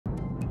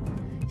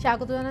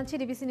স্বাগত জানাচ্ছি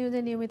ডিবিসি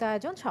নিউজের নিয়মিত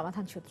আয়োজন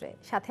সমাধান সূত্রে।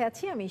 সাথে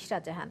আছি আমি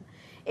ইশরাত জাহান।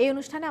 এই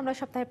অনুষ্ঠানে আমরা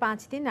সপ্তাহে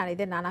 5 দিন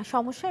নারীদের নানা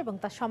সমস্যা এবং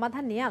তার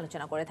সমাধান নিয়ে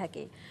আলোচনা করে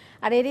থাকি।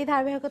 আর এরই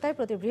ধারাবাহিকতায়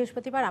প্রতি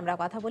বৃহস্পতিবার আমরা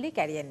কথা বলি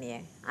ক্যারিয়ার নিয়ে।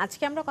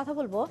 আজকে আমরা কথা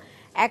বলবো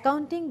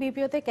অ্যাকাউন্টিং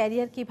বিপিওতে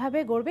ক্যারিয়ার কিভাবে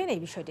গড়বেন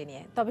এই বিষয়টি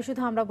নিয়ে। তবে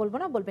শুধু আমরা বলবো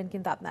না, বলবেন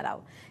কিন্তু আপনারাও।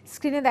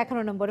 স্ক্রিনে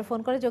দেখানো নম্বরে ফোন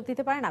করে যোগ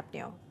দিতে পারেন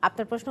আপনিও।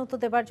 আপনার প্রশ্ন উত্তর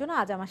দেওয়ার জন্য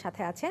আজ আমার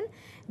সাথে আছেন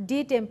ডি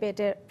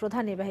টেম্পেটের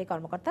প্রধান নির্বাহী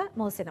কর্মকর্তা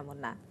মহসিনা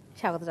মুন্না।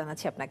 স্বাগত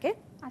জানাচ্ছি আপনাকে।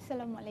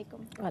 আসসালামু আলাইকুম।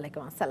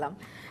 ওয়ালাইকুম আসসালাম।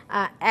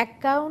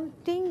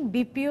 অ্যাকাউন্টিং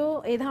বিপিও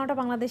এই ধারণাটা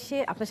বাংলাদেশে,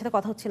 আপনার সাথে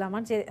কথা হচ্ছিল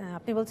আমার, যে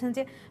আপনি বলছেন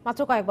যে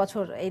মাত্র কয়েক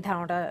বছর এই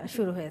ধারণাটা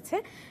শুরু হয়েছে।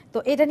 তো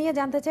এটা নিয়ে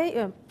জানতে চাই,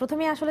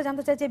 প্রথমেই আসলে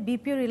জানতে চাই যে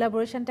বিপিওর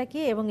ইলাবোরেশনটা কি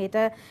এবং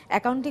এটা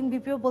অ্যাকাউন্টিং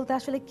বিপিও বলতে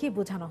আসলে কি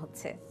বোঝানো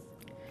হচ্ছে।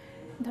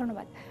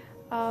 ধন্যবাদ।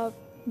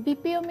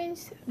 BPO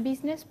means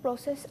business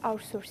process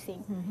outsourcing.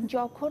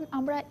 যখন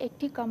আমরা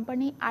একটি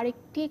কোম্পানি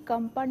আরেকটি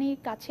কোম্পানির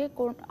কাছে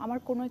আমার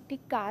কোনো একটি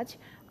কাজ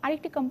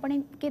আরেকটি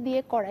কোম্পানিকে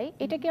দিয়ে করাই,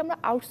 এটাকে আমরা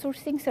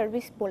আউটসোর্সিং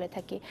সার্ভিস বলে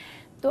থাকি।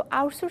 তো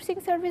আউটসোর্সিং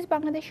সার্ভিস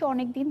বাংলাদেশে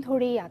অনেক দিন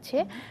ধরেই আছে,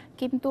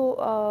 কিন্তু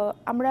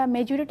আমরা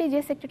মেজরিটি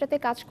যে সেক্টরটাতে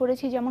কাজ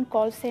করেছি, যেমন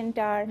call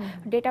centre,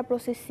 data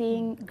processing,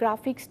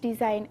 graphics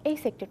design, এই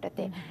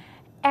সেক্টরটাতে।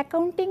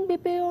 অ্যাকাউন্টিং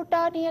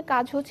বিপিওটা নিয়ে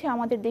কাজ হচ্ছে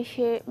আমাদের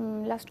দেশে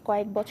লাস্ট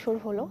কয়েক বছর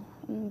হলো,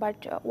 বাট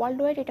ওয়ার্ল্ড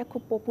ওয়াইড এটা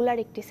খুব পপুলার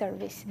একটি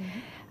সার্ভিস।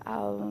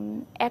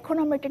 এখন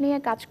আমরা এটা নিয়ে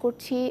কাজ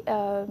করছি,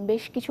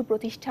 বেশ কিছু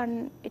প্রতিষ্ঠান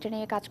এটা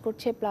নিয়ে কাজ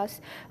করছে, প্লাস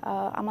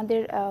আমাদের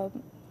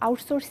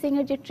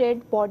আউটসোর্সিংয়ের যে ট্রেড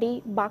বডি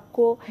বাক্য,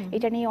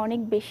 এটা নিয়ে অনেক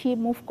বেশি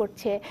মুভ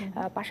করছে।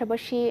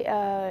 পাশাপাশি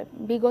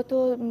বিগত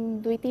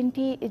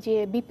 2-3টি যে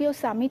বিপিও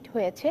সামিট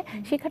হয়েছে,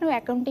 সেখানেও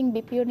অ্যাকাউন্টিং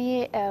বিপিও নিয়ে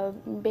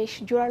বেশ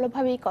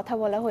জোরালোভাবেই কথা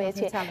বলা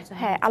হয়েছে,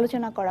 হ্যাঁ,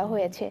 আলোচনা করা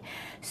হয়েছে।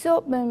 সো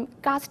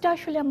কাজটা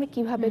আসলে আমরা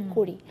কিভাবে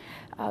করি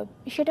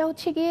সেটা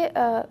হচ্ছে গিয়ে,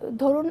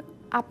 ধরুন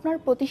আপনার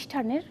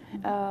প্রতিষ্ঠানের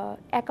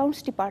অ্যাকাউন্টস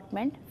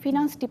ডিপার্টমেন্ট,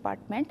 ফিনান্স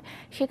ডিপার্টমেন্ট,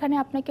 সেখানে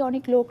আপনাকে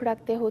অনেক লোক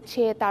রাখতে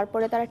হচ্ছে,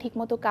 তারপরে তারা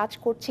ঠিকমতো কাজ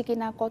করছে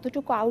কিনা,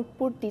 কতটুকু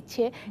আউটপুট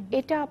দিচ্ছে,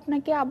 এটা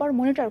আপনাকে আবার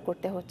মনিটর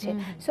করতে হচ্ছে।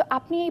 সো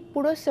আপনি এই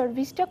পুরো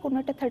সার্ভিসটা কোনো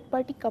একটা থার্ড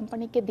পার্টি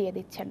কোম্পানিকে দিয়ে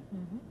দিচ্ছেন,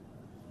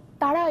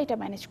 তারা এটা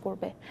ম্যানেজ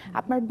করবে।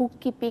 আপনার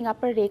বুককিপিং,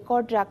 আপনার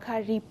রেকর্ড রাখা,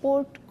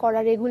 রিপোর্ট করা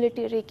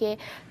রেগুলেটরিকে,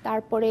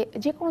 তারপরে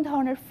যে কোনো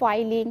ধরনের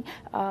filing,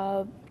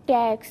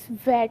 tax,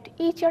 VAT,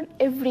 each and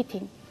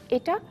everything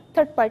এটা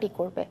থার্ড পার্টি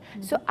করবে।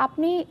 সো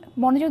আপনি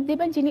মনোযোগ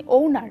দিবেন, যিনি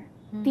ওনার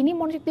তিনি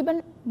মনোযোগ দিবেন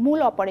মূল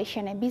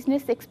অপারেশনে,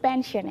 বিজনেস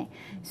এক্সপ্যানশনে।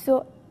 সো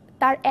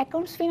তার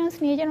অ্যাকাউন্টস ফিনান্স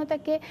নিয়ে যেন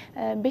তাকে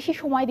বেশি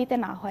সময় দিতে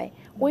না হয়,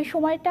 ওই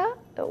সময়টা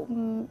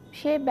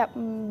সে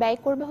ব্যয়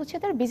করবে হচ্ছে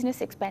তার বিজনেস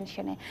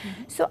এক্সপ্যানশনে।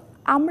 সো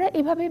আমরা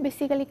এভাবে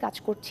বেসিক্যালি কাজ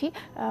করছি।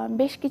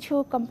 বেশ কিছু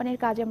কোম্পানির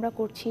কাজ আমরা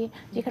করছি,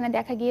 যেখানে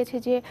দেখা গিয়েছে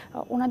যে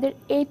ওনাদের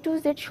A to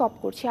Z সব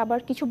করছি। আবার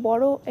কিছু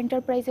বড়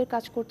এন্টারপ্রাইজের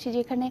কাজ করছি,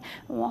 যেখানে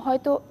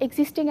হয়তো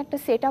এক্সিস্টিং একটা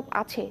সেট আপ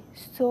আছে।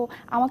 সো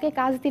আমাকে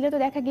কাজ দিলে তো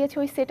দেখা গিয়েছে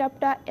ওই সেট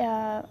আপটা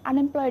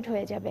আনএমপ্লয়েড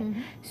হয়ে যাবে।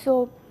 সো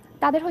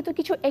তাদের হয়তো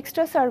কিছু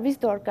এক্সট্রা সার্ভিস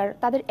দরকার,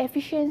 তাদের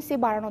এফিসিয়েন্সি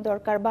বাড়ানো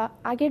দরকার, বা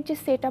আগের যে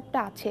সেট আপটা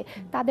আছে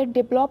তাদের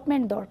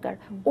ডেভেলপমেন্ট দরকার,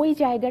 ওই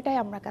জায়গাটায়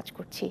আমরা কাজ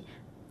করছি।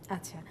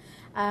 আচ্ছা,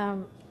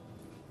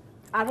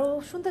 আরও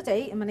শুনতে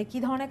চাই মানে কি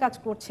ধরনের কাজ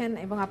করছেন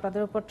এবং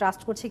আপনাদের উপর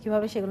ট্রাস্ট করছে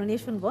কিভাবে, সেগুলো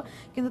নিয়ে শুনবো।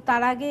 কিন্তু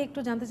তার আগে একটু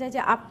জানতে চাই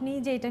যে আপনি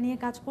যে এটা নিয়ে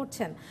কাজ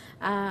করছেন,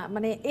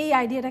 মানে এই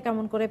আইডিয়াটা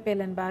কেমন করে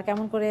পেলেন বা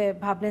কেমন করে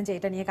ভাবলেন যে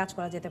এটা নিয়ে কাজ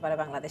করা যেতে পারে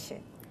বাংলাদেশে?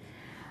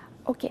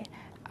 ওকে,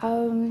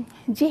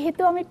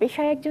 যেহেতু আমি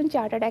পেশায় একজন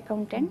চার্টার্ড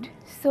অ্যাকাউন্ট্যান্ট,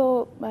 সো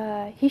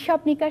হিসাব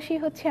নিকাশই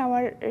হচ্ছে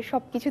আমার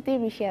সব কিছুতেই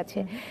মিশে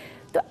আছে।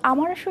 তো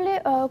আমার আসলে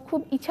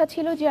খুব ইচ্ছা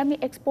ছিল যে আমি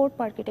এক্সপোর্ট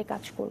মার্কেটে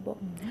কাজ করব।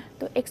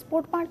 তো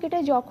এক্সপোর্ট মার্কেটে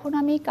যখন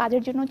আমি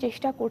কাজের জন্য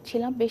চেষ্টা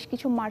করছিলাম, বেশ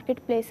কিছু মার্কেট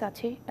প্লেস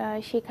আছে,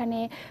 সেখানে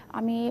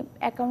আমি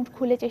অ্যাকাউন্ট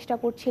খুলে চেষ্টা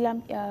করছিলাম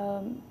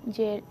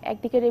যে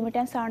একদিকে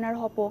রেমিট্যান্স আর্নার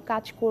হব,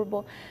 কাজ করব।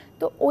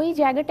 তো ওই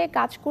জায়গাটায়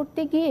কাজ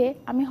করতে গিয়ে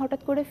আমি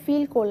হঠাৎ করে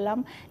ফিল করলাম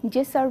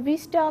যে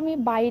সার্ভিসটা আমি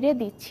বাইরে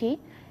দিচ্ছি,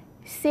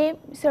 সেম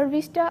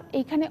সার্ভিসটা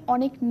এখানে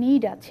অনেক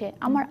নিড আছে।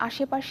 আমার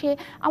আশেপাশে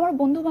আমার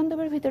বন্ধু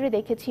বান্ধবের ভিতরে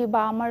দেখেছি,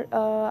 বা আমার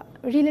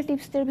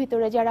রিলেটিভসদের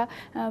ভিতরে যারা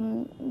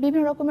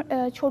বিভিন্ন রকমের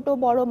ছোট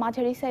বড়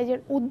মাঝারি সাইজের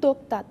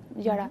উদ্যোক্তা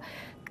যারা,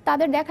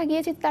 তাদের দেখা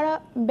গিয়েছে তারা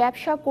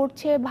ব্যবসা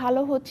করছে,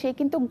 ভালো হচ্ছে,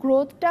 কিন্তু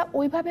গ্রোথটা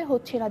ওইভাবে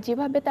হচ্ছে না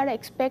যেভাবে তারা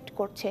এক্সপেক্ট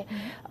করছে।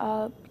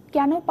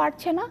 কেন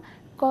পারছে না?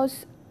 কজ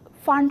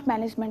ফান্ড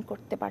ম্যানেজমেন্ট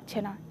করতে পারছে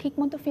না,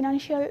 ঠিকমতো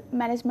ফিনান্সিয়াল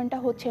ম্যানেজমেন্টটা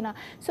হচ্ছে না।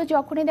 সো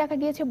যখনই দেখা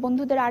গিয়েছে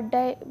বন্ধুদের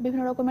আড্ডায়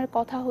বিভিন্ন রকমের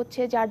কথা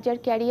হচ্ছে যার যার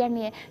ক্যারিয়ার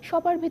নিয়ে,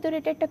 সবার ভিতরে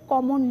এটা একটা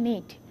কমন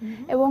নিড।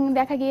 এবং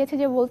দেখা গিয়েছে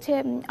যে বলছে,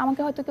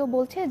 আমাকে হয়তো কেউ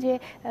বলছে যে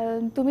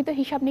তুমি তো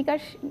হিসাব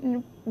নিকাশ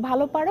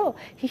ভালো পারো,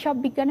 হিসাব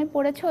বিজ্ঞানে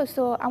পড়েছো,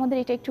 সো আমাদের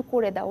এটা একটু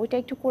করে দাও, ওইটা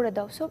একটু করে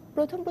দাও। সো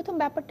প্রথম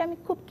ব্যাপারটা আমি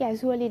খুব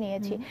ক্যাজুয়ালি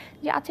নিয়েছি,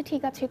 যে আচ্ছা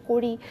ঠিক আছে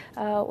করি,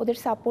 ওদের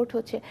সাপোর্ট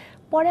হচ্ছে।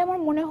 পরে আমার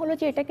মনে হলো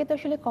যে এটাকে তো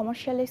আসলে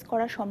কমার্শিয়ালাইজ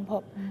করা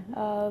সম্ভব,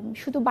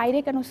 শুধু বাইরে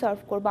কেন সার্ভ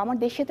করবো, আমার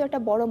দেশে তো একটা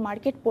বড়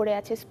মার্কেট পড়ে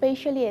আছে,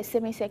 স্পেশালি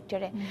এসএমই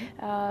সেক্টরে।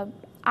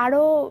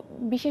 আরও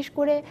বিশেষ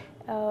করে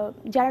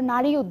যারা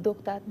নারী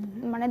উদ্যোক্তা,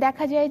 মানে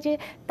দেখা যায় যে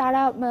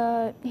তারা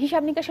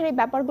হিসাব নিকাশের এই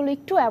ব্যাপারগুলো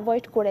একটু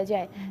অ্যাভয়েড করে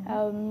যায়।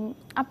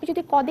 আপনি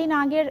যদি কদিন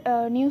আগের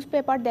নিউজ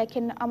পেপার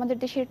দেখেন, আমাদের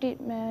দেশের একটি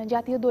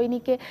জাতীয়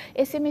দৈনিকে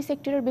এসএমই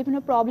সেক্টরের বিভিন্ন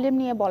প্রবলেম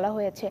নিয়ে বলা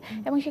হয়েছে,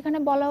 এবং সেখানে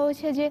বলা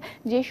হয়েছে যে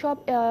যেসব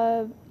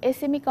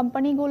এসএমই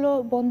কোম্পানিগুলো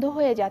বন্ধ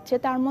হয়ে যাচ্ছে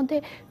তার মধ্যে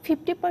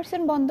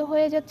 50% বন্ধ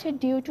হয়ে যাচ্ছে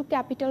due to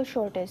capital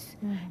shortage,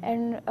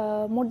 and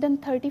more than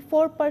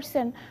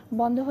 34%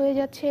 বন্ধ হয়ে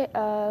যাচ্ছে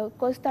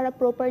কজ তারা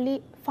প্রপারলি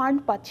ফান্ড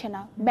পাচ্ছে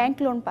না, ব্যাংক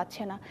লোন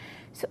পাচ্ছে না।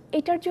 সো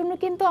এটার জন্য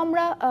কিন্তু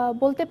আমরা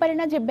বলতে পারি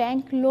না যে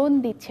ব্যাংক লোন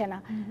দিচ্ছে না।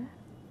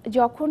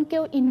 যখন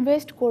কেউ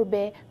ইনভেস্ট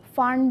করবে,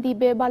 ফান্ড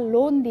দিবে বা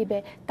লোন দিবে,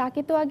 তাকে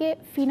তো আগে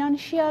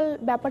ফিনান্সিয়াল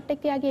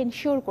ব্যাপারটাকে আগে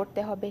এনশিওর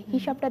করতে হবে,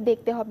 হিসাবটা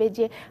দেখতে হবে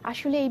যে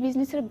আসলে এই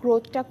বিজনেসের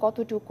গ্রোথটা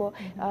কতটুকু,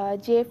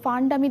 যে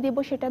ফান্ড আমি দেব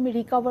সেটা আমি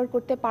রিকভার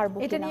করতে পারবো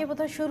কিনা। এটা নিয়ে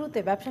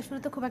বোধহয় ব্যবসা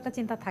শুরুতে খুব একটা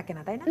চিন্তা থাকে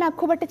না, তাই না? না,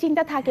 খুব একটা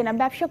চিন্তা থাকে না,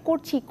 ব্যবসা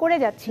করে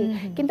যাচ্ছি,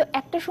 কিন্তু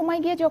একটা সময়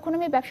গিয়ে যখন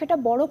আমি ব্যবসাটা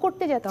বড়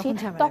করতে যাচ্ছি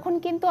তখন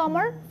কিন্তু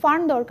আমার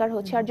ফান্ড দরকার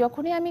হচ্ছে। আর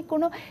যখনই আমি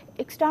কোনো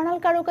এক্সটার্নাল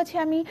কারো কাছে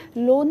আমি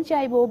লোন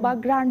চাইবো বা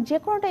গ্রান্ট যে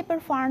কোনো টাইপের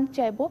ফান্ড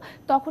চাইবো,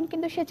 তখন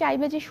কিন্তু সে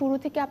চাইবে যে শুরু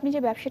থেকে আপনি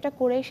যে ব্যবসাটা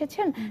করে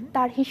এসেছেন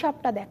তার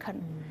হিসাবটা দেখান।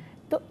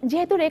 তো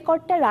যেহেতু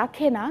রেকর্ডটা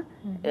রাখে না,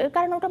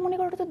 কারণ ওটা মনে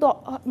করো তো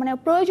মানে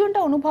প্রয়োজনটা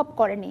অনুভব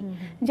করেনি,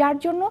 যার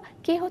জন্য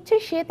কি হচ্ছে,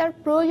 সে তার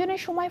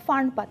প্রয়োজনের সময়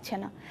ফান্ড পাচ্ছে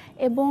না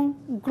এবং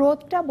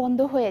গ্রোথটা বন্ধ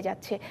হয়ে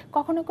যাচ্ছে।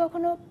 কখনো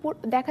কখনো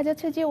দেখা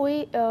যাচ্ছে যে ওই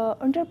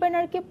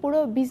এন্টারপ্রেনারকে পুরো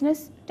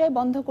বিজনেসটাই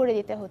বন্ধ করে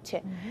দিতে হচ্ছে।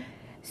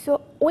 সো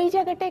ওই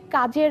জায়গাটায়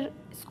কাজের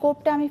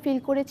স্কোপটা আমি ফিল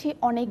করেছি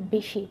অনেক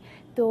বেশি,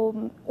 তো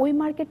ওই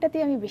মার্কেটটাতে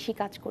আমি বেশি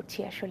কাজ করছি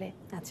আসলে।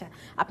 আচ্ছা,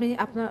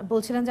 আপনার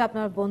বলছিলেন যে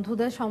আপনার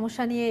বন্ধুদের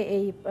সমস্যা নিয়ে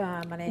এই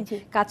মানে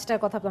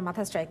কাজটার কথা আপনার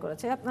মাথায় স্ট্রাইক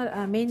করেছে। আপনার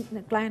মেইন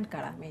ক্লায়েন্ট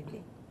কারা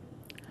মেইনলি?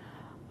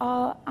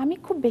 আমি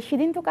খুব বেশি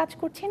দিন তো কাজ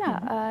করছি না,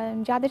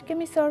 যাদেরকে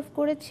আমি সার্ভ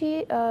করেছি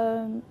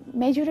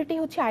মেজরিটি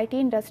হচ্ছে আইটি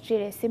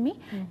ইন্ডাস্ট্রির এসএমই,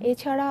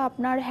 এছাড়া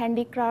আপনার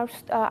হ্যান্ডিক্রাফটস,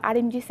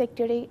 আরএমজি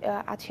সেক্টরে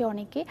আছে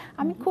অনেকে।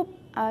 আমি খুব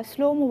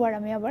স্লো মুভার,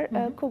 আমি আবার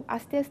খুব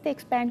আস্তে আস্তে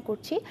এক্সপ্যান্ড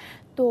করছি।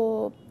 তো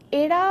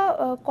এরা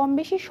কম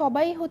বেশি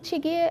সবাই হচ্ছে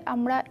গিয়ে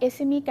আমরা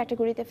এসএমই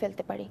ক্যাটাগরিতে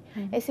ফেলতে পারি,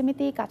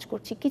 এসএমইতেই কাজ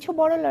করছি। কিছু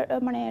বড়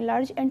মানে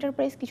লার্জ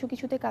এন্টারপ্রাইজ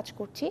কিছুতে কাজ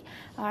করছি,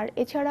 আর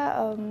এছাড়া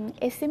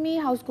এসএমই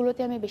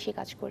হাউসগুলোতে আমি বেশি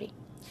কাজ করি।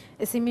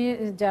 এসএমই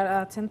যারা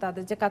আছেন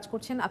তাদের যে কাজ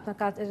করছেন, আপনার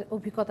কাজের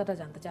অভিজ্ঞতাটা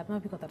জানতে চাই, আপনার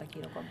অভিজ্ঞতাটা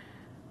কীরকম?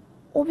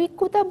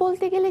 অভিজ্ঞতা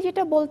বলতে গেলে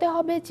যেটা বলতে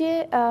হবে যে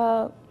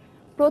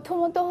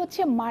প্রথমত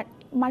হচ্ছে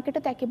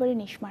মার্কেটটা তো একেবারে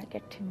নিশ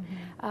মার্কেট।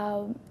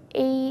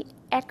 এই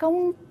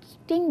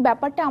অ্যাকাউন্টিং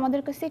ব্যাপারটা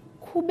আমাদের কাছে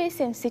খুবই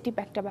সেন্সিটিভ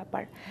একটা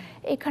ব্যাপার।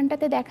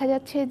 এখানটাতে দেখা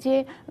যাচ্ছে যে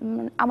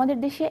আমাদের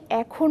দেশে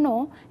এখনও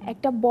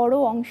একটা বড়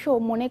অংশ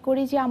মনে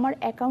করি যে আমার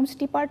অ্যাকাউন্টস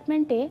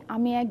ডিপার্টমেন্টে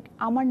আমি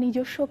আমার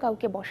নিজস্ব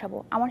কাউকে বসাবো,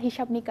 আমার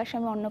হিসাব নিকাশ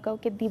আমি অন্য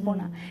কাউকে দিব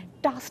না,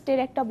 ট্রাস্টের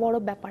একটা বড়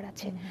ব্যাপার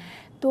আছে।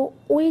 তো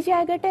ওই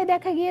জায়গাটায়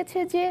দেখা গিয়েছে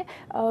যে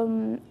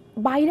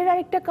বাইরের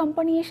আরেকটা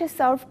কোম্পানি এসে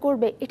সার্ভ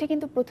করবে, এটা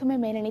কিন্তু প্রথমে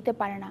মেনে নিতে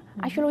পারে না।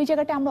 আসলে ওই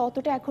জায়গাটা আমরা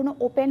অতটা এখনো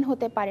ওপেন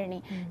হতে পারিনি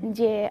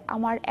যে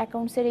আমার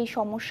অ্যাকাউন্টসের এই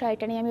সমস্যা,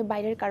 এটা নিয়ে আমি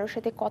বাইরের কারোর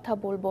সাথে কথা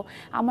বলবো।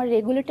 আমার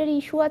রেগুলেটরি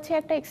ইস্যু আছে,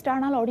 একটা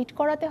এক্সটার্নাল অডিট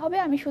করাতে হবে,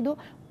 আমি শুধু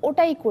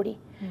ওটাই করি।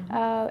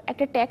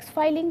 একটা ট্যাক্স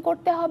ফাইলিং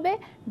করতে হবে,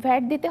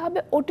 ভ্যাট দিতে হবে,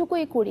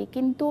 ওটুকুই করি।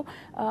 কিন্তু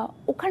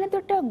ওখানে তো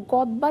একটা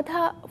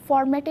গদবাঁধা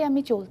ফরম্যাটে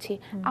আমি চলছি।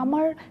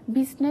 আমার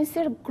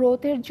বিজনেসের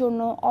গ্রোথের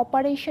জন্য,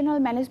 অপারেশনাল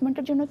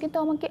ম্যানেজমেন্টের জন্য কিন্তু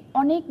আমাকে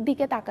অনেক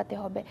দিকে তাকাতে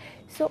হবে।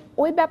 সো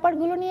ওই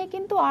ব্যাপারগুলো নিয়ে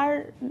কিন্তু আর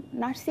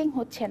নার্সিং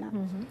হচ্ছে না।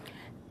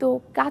 তো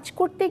কাজ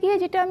করতে গিয়ে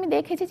যেটা আমি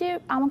দেখেছি যে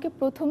আমাকে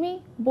প্রথমেই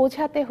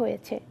বোঝাতে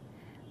হয়েছে,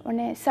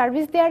 মানে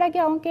সার্ভিস দেওয়ার আগে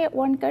আমাকে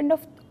ওয়ান কাইন্ড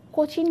অফ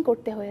কোচিং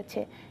করতে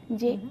হয়েছে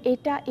যে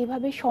এটা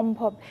এভাবে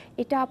সম্ভব,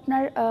 এটা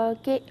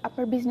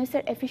আপনার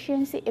বিজনেসের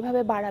এফিসিয়েন্সি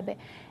এভাবে বাড়াবে।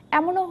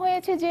 এমনও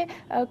হয়েছে যে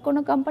কোনো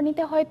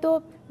কোম্পানিতে হয়তো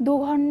 2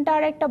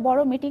 ঘন্টার একটা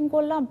বড় মিটিং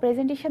করলাম,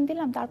 প্রেজেন্টেশন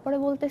দিলাম, তারপরে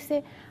বলতেছে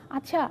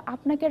আচ্ছা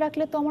আপনাকে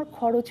রাখলে তো আমার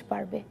খরচ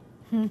বাড়বে,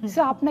 সো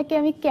আপনাকে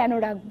আমি কেন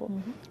রাখবো।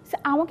 সো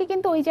আমাকে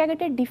কিন্তু ওই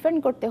জায়গাটা ডিফেন্ড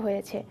করতে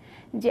হয়েছে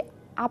যে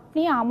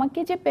আপনি আমাকে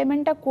যে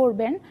পেমেন্টটা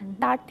করবেন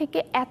তার থেকে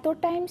এত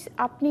টাইমস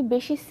আপনি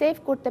বেশি সেভ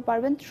করতে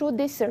পারবেন থ্রু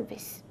দিস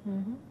সার্ভিস।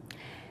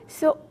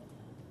 সো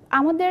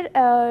আমাদের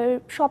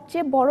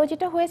সবচেয়ে বড়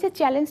যেটা হয়েছে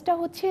চ্যালেঞ্জটা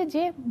হচ্ছে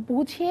যে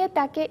বুঝিয়ে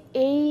তাকে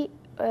এই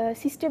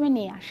সিস্টেমে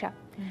নিয়ে আসা।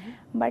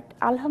 বাট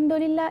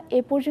আলহামদুলিল্লাহ এ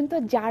পর্যন্ত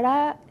যারা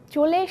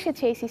চলে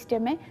এসেছে এই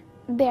সিস্টেমে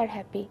দে আর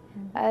হ্যাপি,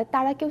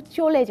 তারা কেউ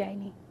চলে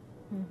যায়নি।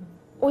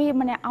 ওই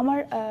মানে আমার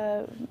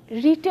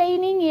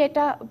রিটেইনিং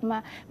এটা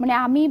মানে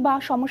আমি বা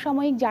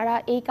সমসাময়িক যারা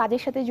এই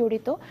কাজের সাথে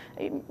জড়িত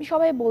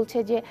সবাই বলছে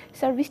যে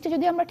সার্ভিসটা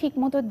যদি আমরা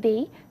ঠিকমতো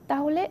দেই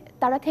তাহলে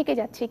তারা থেকে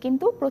যাচ্ছে,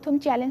 কিন্তু প্রথম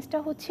চ্যালেঞ্জটা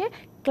হচ্ছে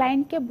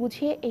ক্লায়েন্টকে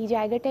বুঝিয়ে এই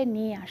জায়গাটায়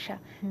নিয়ে আসা,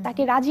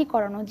 তাকে রাজি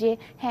করানো যে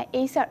হ্যাঁ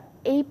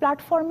এই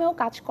প্ল্যাটফর্মেও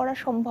কাজ করা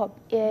সম্ভব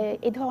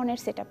এই ধরনের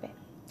সেটআপে।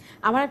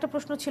 আমার একটা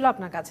প্রশ্ন ছিল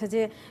আপনার কাছে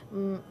যে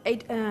এই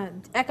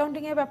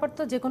অ্যাকাউন্টিং এর ব্যাপার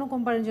তো যে কোনো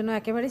কোম্পানির জন্য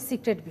একেবারে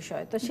সিক্রেট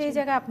বিষয়, তো সেই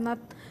জায়গায় আপনার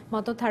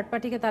মতো থার্ড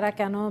পার্টিকে তারা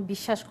কেন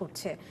বিশ্বাস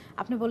করছে?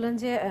 আপনি বললেন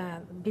যে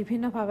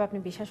বিভিন্নভাবে আপনি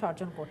বিশ্বাস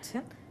অর্জন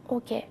করছেন।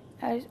 ওকে,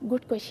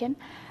 গুড কোয়েশ্চেন।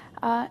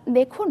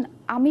 দেখুন,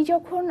 আমি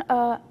যখন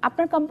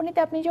আপনার কোম্পানিতে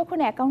আপনি যখন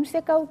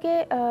অ্যাকাউন্টসে কাউকে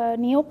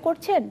নিয়োগ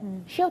করছেন,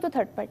 সেও তো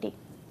থার্ড পার্টি।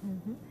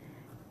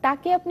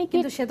 তাকে আপনি কি,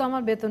 কিন্তু সে তো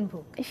আমার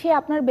বেতনভোগ। সে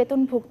আপনার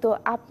বেতনভুক্ত।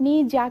 আপনি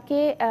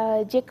যাকে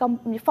যে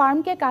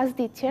ফার্মকে কাজ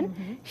দিচ্ছেন,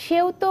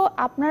 সেও তো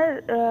আপনার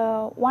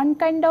ওয়ান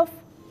কাইন্ড অফ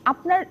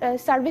আপনার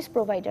সার্ভিস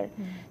প্রোভাইডার।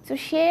 সো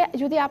সে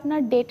যদি আপনার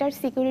ডেটার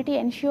সিকিউরিটি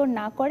এনশিওর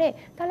না করে,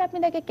 তাহলে আপনি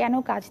তাকে কেন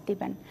কাজ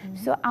দিবেন?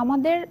 সো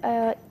আমাদের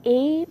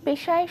এই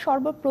পেশায়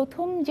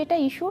সর্বপ্রথম যেটা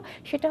ইস্যু,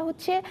 সেটা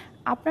হচ্ছে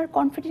আপনার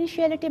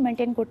কনফিডেন্সিয়ালিটি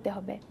মেনটেন করতে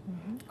হবে।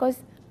 বিকজ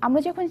আমরা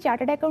যখন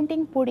চার্টার্ড অ্যাকাউন্টিং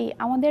পড়ি,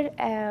 আমাদের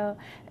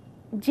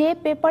যে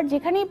পেপার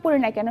যেখানেই পড়ি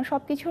না কেন,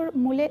 সব কিছুর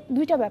মূলে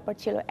দুইটা ব্যাপার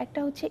ছিল, একটা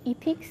হচ্ছে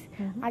ইথিক্স,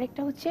 আর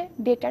একটা হচ্ছে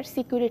ডেটার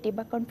সিকিউরিটি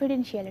বা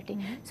কনফিডেন্সিয়ালিটি।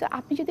 সো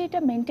আপনি যদি এটা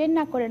মেনটেন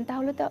না করেন,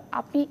 তাহলে তো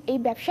আপনি এই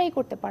ব্যবসাই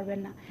করতে পারবেন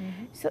না।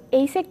 সো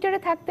এই সেক্টরে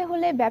থাকতে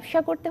হলে, ব্যবসা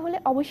করতে হলে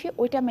অবশ্যই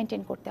ওইটা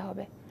মেনটেন করতে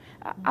হবে।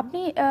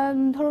 আপনি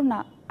ধরুন না,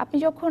 আপনি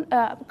যখন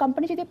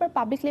কোম্পানি যদি আপনার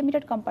পাবলিক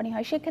লিমিটেড কোম্পানি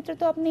হয়, সেক্ষেত্রে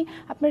তো আপনি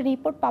আপনার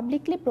রিপোর্ট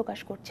পাবলিকলি প্রকাশ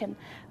করছেন।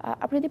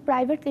 আপনি যদি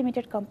প্রাইভেট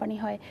লিমিটেড কোম্পানি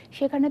হয়,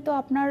 সেখানে তো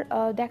আপনার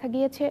দেখা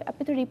গিয়েছে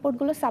আপনি তো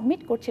রিপোর্টগুলো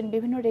সাবমিট করছেন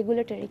বিভিন্ন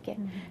রেগুলেটরিকে।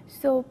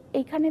 সো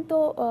এইখানে তো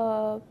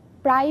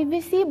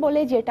প্রাইভেসি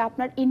বলে যেটা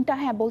আপনার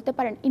হ্যাঁ বলতে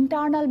পারেন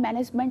ইন্টারনাল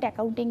ম্যানেজমেন্ট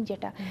অ্যাকাউন্টিং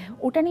যেটা,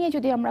 ওটা নিয়ে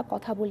যদি আমরা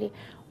কথা বলি,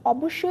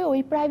 অবশ্যই ওই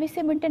প্রাইভেসি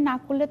মেনটেন না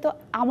করলে তো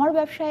আমার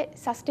ব্যবসায়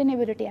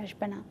সাস্টেনেবিলিটি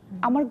আসবে না,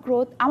 আমার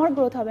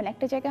গ্রোথ হবে না,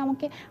 একটা জায়গায়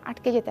আমাকে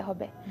আটকে যেতে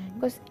হবে।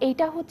 বিকজ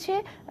এইটা হচ্ছে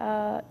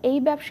এই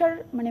ব্যবসার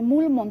মানে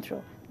মূল মন্ত্র,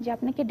 যে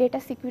আপনাকে ডেটা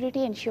সিকিউরিটি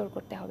এনশিওর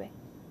করতে হবে।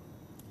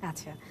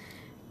 আচ্ছা,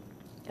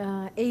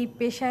 এই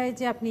পেশায়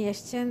যে আপনি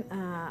এসছেন,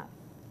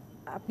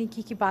 আপনি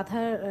কি কি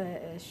বাধার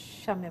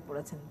সামনে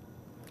পড়েছেন?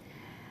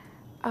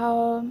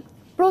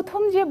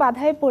 প্রথম যে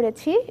বাধায়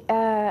পড়েছি,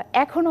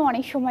 এখনও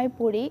অনেক সময়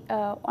পড়ি,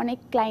 অনেক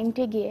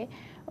ক্লায়েন্টে গিয়ে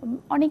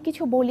অনেক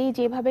কিছু বলি,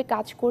 যেভাবে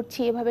কাজ করছি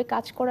এভাবে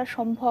কাজ করা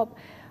সম্ভব,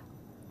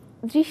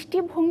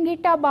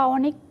 দৃষ্টিভঙ্গিটা বা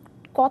অনেক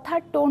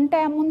কথার টোনটা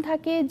এমন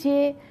থাকে যে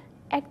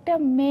একটা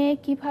মেয়ে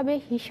কিভাবে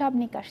হিসাব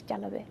নিকাশ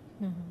চালাবে,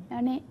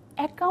 মানে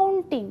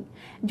অ্যাকাউন্টিং,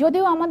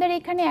 যদিও আমাদের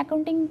এখানে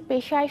অ্যাকাউন্টিং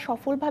পেশায়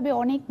সফলভাবে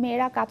অনেক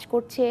মেয়েরা কাজ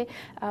করছে,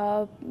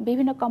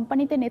 বিভিন্ন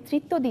কোম্পানিতে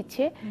নেতৃত্ব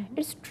দিচ্ছে,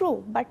 ইটস ট্রু,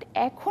 বাট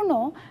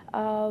এখনও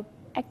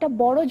একটা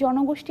বড়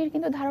জনগোষ্ঠীর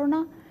কিন্তু ধারণা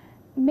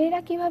মেয়েরা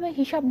কিভাবে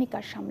হিসাব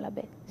নিকাশ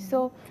সামলাবে। সো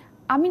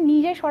আমি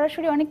নিজে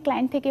সরাসরি অনেক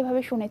ক্লায়েন্ট থেকে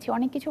এভাবে শুনেছি,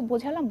 অনেক কিছু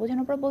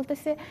বোঝানোর পর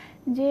বলতেছে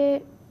যে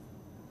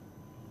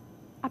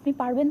আপনি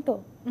পারবেন তো,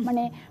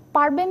 মানে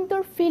পারবেন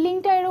তোর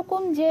ফিলিংটা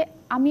এরকম যে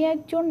আমি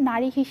একজন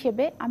নারী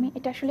হিসেবে আমি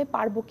এটা আসলে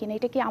পারবো কিনা,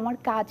 এটা কি আমার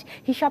কাজ,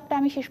 হিসাবটা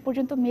আমি শেষ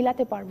পর্যন্ত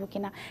মেলাতে পারবো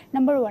কিনা,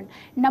 নাম্বার ওয়ান।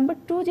 নাম্বার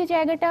টু, যে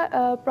জায়গাটা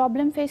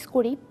প্রবলেম ফেস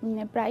করি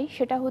প্রায়,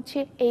 সেটা হচ্ছে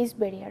এজ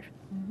ব্যারিয়ার।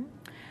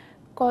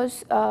 কজ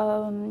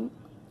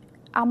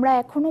আমরা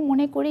এখনও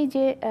মনে করি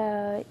যে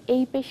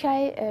এই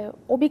পেশায়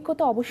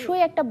অভিজ্ঞতা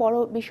অবশ্যই একটা বড়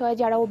বিষয়,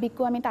 যারা অভিজ্ঞ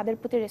আমি তাদের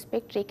প্রতি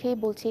রেসপেক্ট রেখেই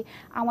বলছি,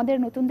 আমাদের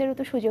নতুনদেরও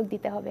তো সুযোগ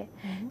দিতে হবে।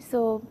 সো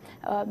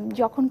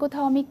যখন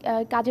কোথাও আমি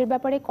কাজের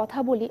ব্যাপারে কথা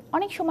বলি,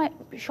 অনেক সময়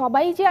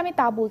সবাই যে আমি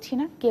তা বলছি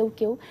না, কেউ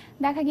কেউ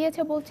দেখা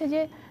গিয়েছে বলছে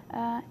যে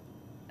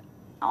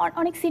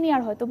অনেক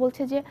সিনিয়র হয়তো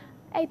বলছে যে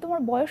এই তোমার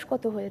বয়স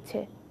কত হয়েছে,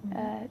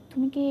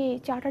 তুমি কি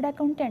চার্টার্ড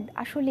অ্যাকাউন্ট্যান্ট?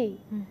 আসলেই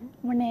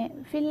মানে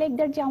ফিল লাইক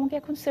দ্যাট যে আমাকে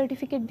এখন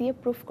সার্টিফিকেট দিয়ে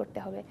প্রুফ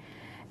করতে হবে।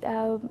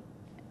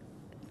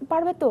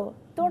 পারবে তো,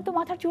 তোমার তো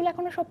মাথার চুল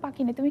এখনো সব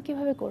পাকেনি, তুমি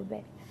কিভাবে করবে?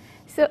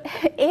 সো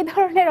এই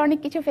ধরনের অনেক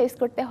কিছু ফেস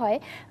করতে হয়।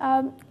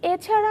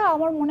 এছাড়া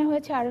আমার মনে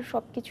হয়েছে আর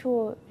সব কিছু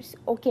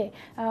ওকে,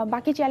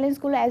 বাকি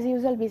চ্যালেঞ্জগুলো অ্যাজ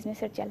ইউজুয়াল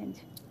বিজনেসের চ্যালেঞ্জ।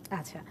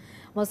 আচ্ছা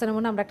মোহসেনা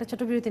মুন্না, আমরা একটা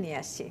ছোট বিরতি নিয়ে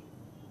আসছি।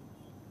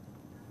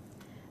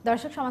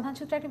 দর্শক, সমাধান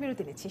সূত্রে একটা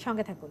বিরতি নিচ্ছি,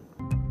 সঙ্গে থাকুন।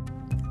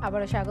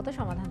 আবারও স্বাগত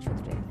সমাধান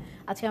সূত্রে।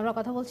 আজকে আমরা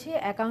কথা বলছি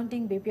অ্যাকাউন্টিং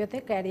বিপিওতে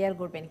ক্যারিয়ার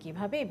গড়বেন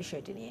কিভাবে, এই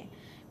বিষয়টি নিয়ে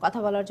কথা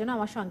বলার জন্য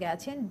আমার সঙ্গে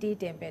আছেন ডি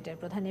টেম্পেটের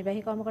প্রধান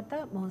নির্বাহী কর্মকর্তা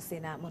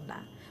মোহসেনা মুন্না।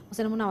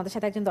 মোহসেনা মুন্না, আমাদের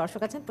সাথে একজন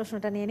দর্শক আছেন,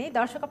 প্রশ্নটা নিয়ে নেই।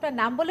 দর্শক, আপনার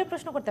নাম বলে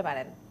প্রশ্ন করতে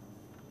পারেন।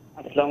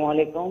 আসসালামু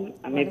আলাইকুম,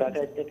 আমি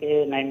বাটার থেকে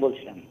নাইম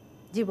বলছিলাম।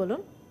 জি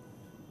বলুন।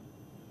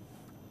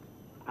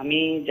 আমি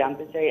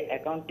জানতে চাই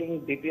অ্যাকাউন্টিং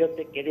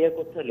বিপিওতে ক্যারিয়ার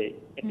করতে হলে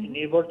একটি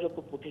নির্ভরযোগ্য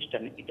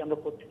প্রতিষ্ঠান, এটা আমরা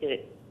কোথেকে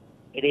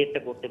ক্যারিয়ারটা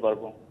করতে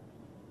পারবো?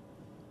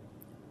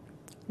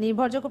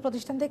 নির্ভরযোগ্য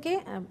প্রতিষ্ঠান থেকে,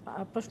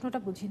 প্রশ্নটা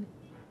বুঝিনি।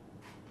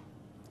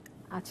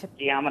 আচ্ছা,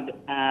 যে আমাদের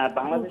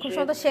বাংলাদেশে খুব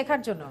সুন্দর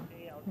শেখার জন্য।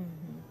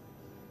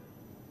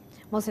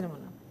 মোহসেনা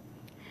মুন্না,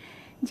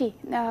 জি,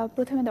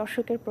 প্রথমে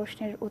দর্শকের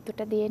প্রশ্নের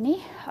উত্তরটা দিয়ে নিই।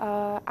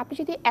 আপনি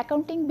যদি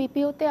অ্যাকাউন্টিং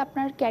বিপিওতে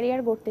আপনার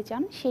ক্যারিয়ার গড়তে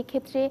চান,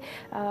 সেক্ষেত্রে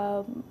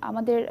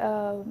আমাদের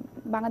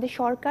বাংলাদেশ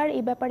সরকার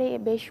এই ব্যাপারে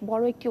বেশ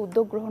বড় একটি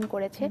উদ্যোগ গ্রহণ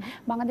করেছে।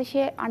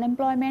 বাংলাদেশে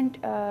আনএমপ্লয়মেন্ট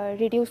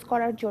রিডিউস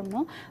করার জন্য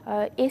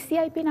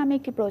এসিআইপি নামে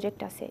একটি প্রজেক্ট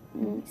আছে,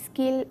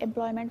 skill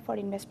employment for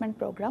investment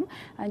programme,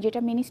 যেটা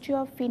মিনিস্ট্রি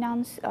অফ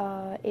ফিনান্স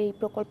এই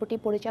প্রকল্পটি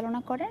পরিচালনা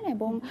করেন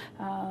এবং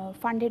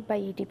ফান্ডেড বাই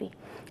ইডিবি।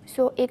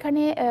 সো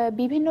এখানে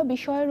বিভিন্ন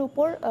বিষয়ের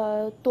উপর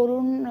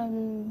তরুণ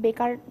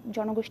বেকার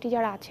জনগোষ্ঠী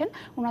যারা আছেন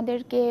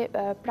ওনাদেরকে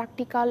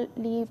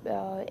প্র্যাকটিক্যালি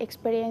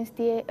এক্সপেরিয়েন্স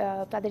দিয়ে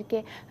তাদের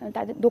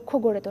দক্ষ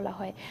গড়ে তোলা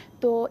হয়।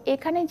 তো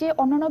এখানে যে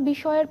অন্যান্য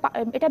বিষয়ের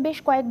এটা বেশ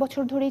কয়েক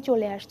বছর ধরেই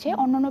চলে আসছে,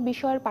 অন্যান্য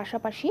বিষয়ের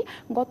পাশাপাশি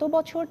গত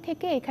বছর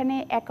থেকে এখানে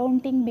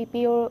অ্যাকাউন্টিং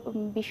বিপিও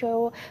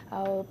বিষয়েও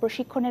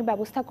প্রশিক্ষণের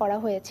ব্যবস্থা করা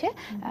হয়েছে।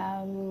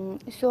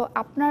 সো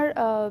আপনার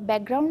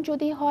ব্যাকগ্রাউন্ড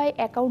যদি হয়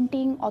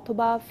অ্যাকাউন্টিং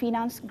অথবা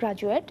ফিনান্স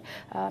গ্রাজুয়েট,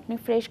 আপনি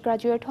ফ্রেশ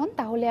গ্রাজুয়েট হন,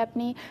 তাহলে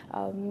আপনি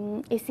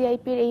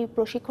এসিআইপির এই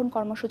প্রশিক্ষণ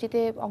কর্মসূচিতে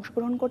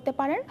অংশগ্রহণ করতে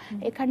পারেন।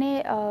 এখানে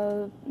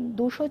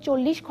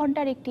 240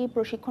 ঘন্টার একটি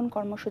প্রশিক্ষণ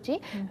কর্মসূচি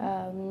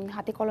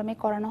হাতে কলমে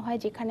করানো হয়,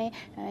 যেখানে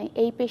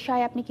এই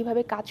পেশায় আপনি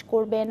কিভাবে কাজ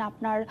করবেন,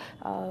 আপনার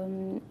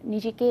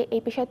নিজেকে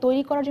এই পেশায়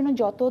তৈরি করার জন্য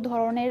যত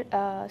ধরনের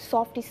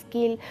সফট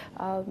স্কিল,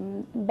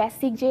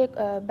 বেসিক যে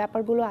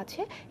ব্যাপারগুলো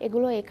আছে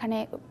এগুলো এখানে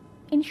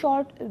ইন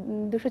শর্ট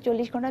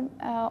 240 ঘন্টা,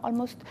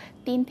 অলমোস্ট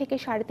 3 থেকে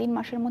 3.5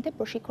 মাসের মধ্যে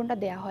প্রশিক্ষণটা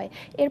দেওয়া হয়।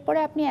 এরপরে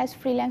আপনি অ্যাজ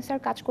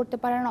ফ্রিল্যান্সার কাজ করতে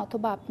পারেন,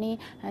 অথবা আপনি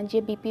যে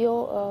বিপিও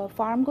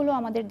ফার্মগুলো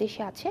আমাদের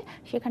দেশে আছে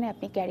সেখানে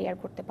আপনি ক্যারিয়ার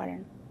করতে পারেন।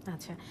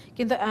 আচ্ছা,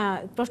 কিন্তু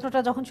প্রশ্নটা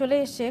যখন চলে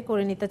এসে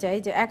করে নিতে চাই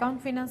যে অ্যাকাউন্ট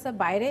ফিনান্সের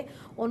বাইরে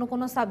অন্য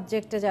কোনো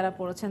সাবজেক্টে যারা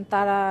পড়েছেন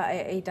তারা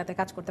এইটাতে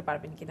কাজ করতে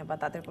পারবেন কিনা, বা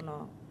তাদের কোনো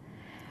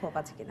হোপ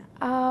আছে কিনা?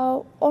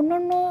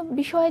 অন্যান্য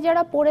বিষয়ে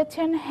যারা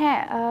পড়েছেন,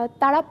 হ্যাঁ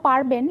তারা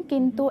পারবেন,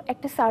 কিন্তু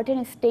একটা সার্টেন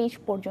স্টেজ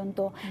পর্যন্ত।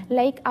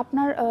 লাইক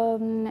আপনার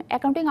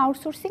অ্যাকাউন্টিং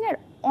আউটসোর্সিংয়ের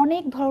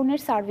অনেক ধরনের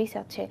সার্ভিস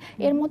আছে,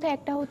 এর মধ্যে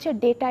একটা হচ্ছে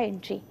data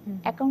entry,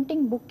 accounting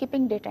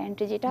bookkeeping data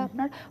entry, যেটা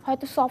আপনার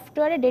হয়তো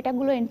সফটওয়্যারে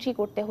ডেটাগুলো এন্ট্রি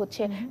করতে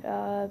হচ্ছে,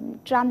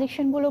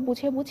 ট্রানজেকশনগুলো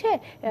বুঝে বুঝে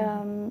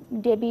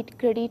ডেবিট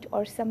ক্রেডিট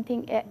অর সামথিং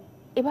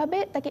এভাবে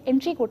তাকে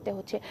এন্ট্রি করতে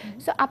হচ্ছে।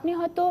 সো আপনি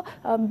হয়তো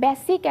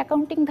বেসিক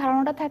অ্যাকাউন্টিং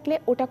ধারণাটা থাকলে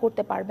ওটা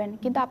করতে পারবেন,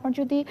 কিন্তু আপনার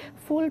যদি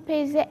ফুল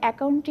ফেজে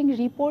অ্যাকাউন্টিং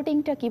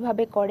রিপোর্টিংটা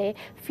কিভাবে করে,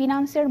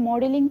 ফিনান্সের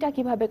মডেলিংটা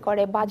কিভাবে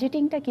করে,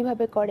 বাজেটিংটা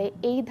কিভাবে করে,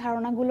 এই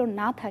ধারণাগুলো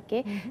না থাকে,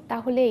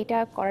 তাহলে এটা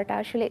করাটা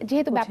আসলে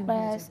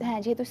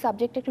যেহেতু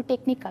সাবজেক্ট একটু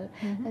টেকনিক্যাল,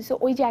 সো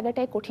ওই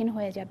জায়গাটায় কঠিন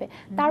হয়ে যাবে।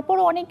 তারপর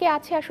অনেকে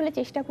আছে আসলে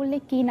চেষ্টা করলে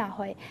কি না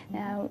হয়,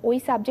 ওই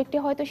সাবজেক্টে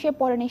হয়তো সে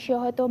পড়েনি, সে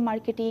হয়তো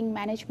marketing,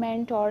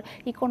 management or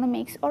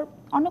economics or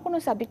অন্য কোনো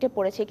সাবজেক্টে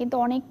পড়েছে, কিন্তু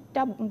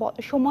অনেকটা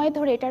সময়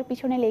ধরে এটার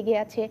পিছনে লেগে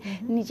আছে,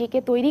 নিজেকে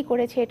তৈরি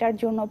করেছে এটার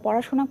জন্য,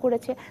 পড়াশোনা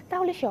করেছে,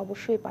 তাহলে সে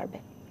অবশ্যই পারবে।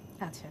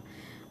 আচ্ছা,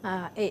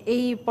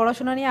 এই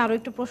পড়াশোনা নিয়ে আরও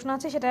একটু প্রশ্ন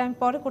আছে, সেটা আমি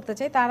পরে করতে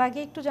চাই। তার আগে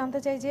একটু জানতে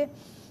চাই যে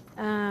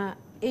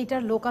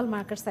এইটার লোকাল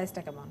মার্কেট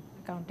সাইজটা কেমন,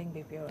 অ্যাকাউন্টিং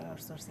বিপিও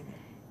আউটসোর্সিং এর?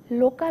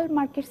 লোকাল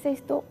মার্কেট সাইজ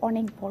তো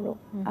অনেক বড়,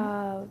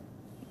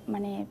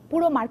 মানে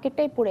পুরো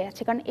মার্কেটটাই পড়ে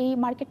আছে, কারণ এই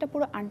মার্কেটটা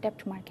পুরো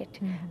আনট্যাপড মার্কেট।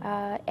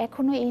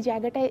 এখনো এই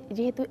জায়গাটায়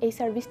যেহেতু এই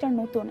সার্ভিসটা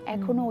নতুন,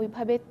 এখনো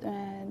ওইভাবে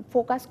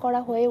ফোকাস করা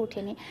হয়ে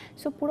ওঠেনি,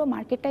 সো পুরো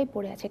মার্কেটটাই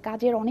পড়ে আছে,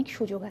 কাজের অনেক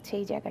সুযোগ আছে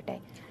এই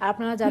জায়গাটায়। আর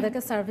আপনারা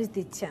যাদেরকে সার্ভিস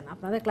দিচ্ছেন,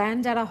 আপনাদের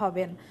ক্লায়েন্ট যারা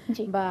হবেন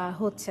বা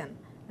হচ্ছেন,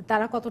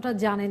 তারা কতটা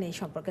জানেন এই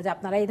সম্পর্কে যে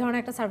আপনারা এই ধরনের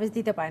একটা সার্ভিস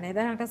দিতে পারেন, এই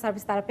ধরনের একটা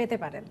সার্ভিস তারা পেতে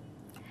পারেন?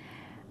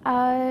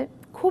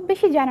 খুব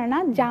বেশি জানে না,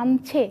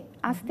 জানছে,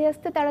 আস্তে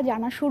আস্তে তারা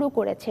জানা শুরু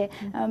করেছে।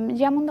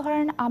 যেমন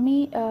ধরেন আমি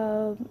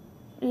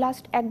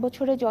লাস্ট 1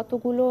 বছরে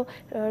যতগুলো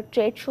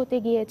ট্রেড শোতে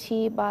গিয়েছি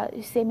বা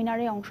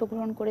সেমিনারে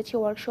অংশগ্রহণ করেছি,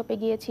 ওয়ার্কশপে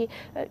গিয়েছি,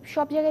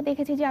 সব জায়গায়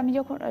দেখেছি যে আমি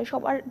যখন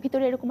সবার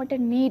ভিতরে এরকম একটা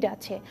নিড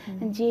আছে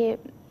যে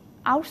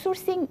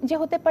আউটসোর্সিং যে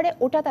হতে পারে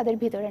ওটা তাদের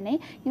ভিতরে নেই,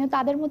 কিন্তু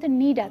তাদের মধ্যে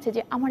নিড আছে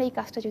যে আমার এই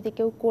কাজটা যদি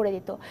কেউ করে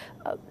দিত।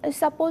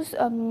 সাপোজ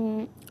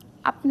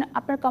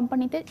আপনার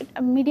কোম্পানিতে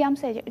মিডিয়াম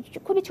সাইজ,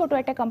 খুবই ছোট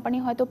একটা কোম্পানি,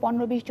 হয়তো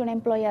 15-20 জন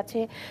এমপ্লয়ি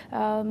আছে,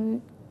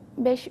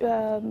 বেশ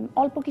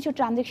অল্প কিছু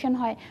ট্রানজেকশন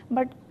হয়,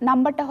 বাট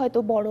নাম্বারটা হয়তো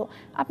বড়,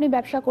 আপনি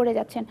ব্যবসা করে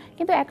যাচ্ছেন,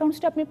 কিন্তু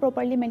অ্যাকাউন্টসটা আপনি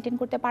প্রপারলি মেনটেন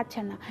করতে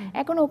পারছেন না।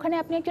 এখন ওখানে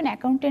আপনি একজন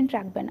অ্যাকাউন্টেন্ট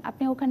রাখবেন,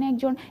 আপনি ওখানে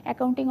একজন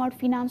accounting or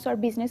finance or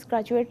business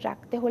graduate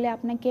রাখতে হলে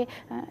আপনাকে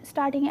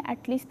স্টার্টিংয়ে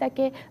অ্যাটলিস্ট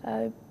তাকে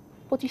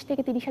 25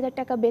 থেকে 30 হাজার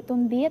টাকা বেতন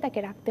দিয়ে তাকে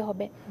রাখতে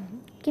হবে,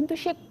 কিন্তু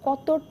সে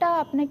কতটা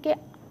আপনাকে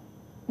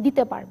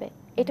দিতে পারবে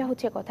এটা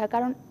হচ্ছে কথা,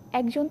 কারণ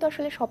একজন তো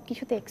আসলে সব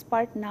কিছুতে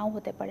এক্সপার্ট নাও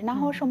হতে পারে, না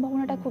হওয়ার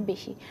সম্ভাবনাটা খুব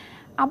বেশি।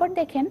 আবার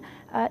দেখেন,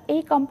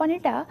 এই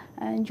কোম্পানিটা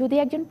যদি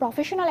একজন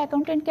প্রফেশনাল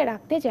অ্যাকাউন্টেন্টকে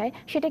রাখতে যায়,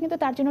 সেটা কিন্তু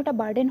তার জন্য একটা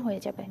বার্ডেন হয়ে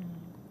যাবে,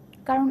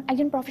 কারণ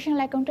একজন প্রফেশনাল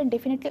অ্যাকাউন্টেন্ট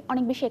ডেফিনেটলি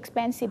অনেক বেশি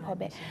এক্সপেন্সিভ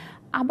হবে।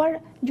 আবার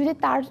যদি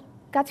তার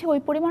কাছে ওই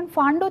পরিমাণ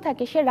ফান্ডও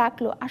থাকে, সে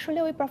রাখলো, আসলে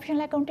ওই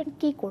প্রফেশনাল অ্যাকাউন্টেন্ট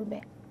কী করবে,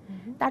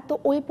 তার তো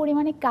ওই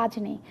পরিমাণে কাজ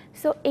নেই।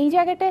 সো এই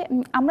জায়গাটায়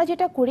আমরা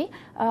যেটা করি,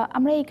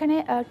 আমরা এখানে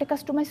একটা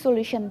কাস্টমাইজ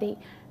সলিউশন দিই,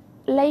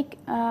 লাইক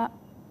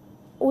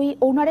ওই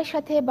ওনারের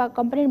সাথে বা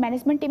কোম্পানির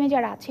ম্যানেজমেন্ট টিমে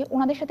যারা আছে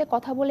ওনাদের সাথে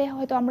কথা বলে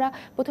হয়তো আমরা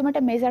প্রথমে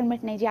একটা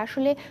মেজারমেন্ট নেই যে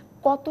আসলে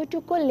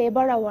কতটুকু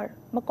লেবার আওয়ার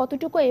বা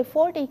কতটুকু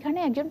এফোর্ট এইখানে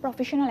একজন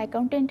প্রফেশনাল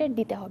অ্যাকাউন্টেন্টের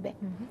দিতে হবে।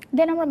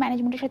 দেন আমরা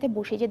ম্যানেজমেন্টের সাথে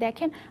বসি যে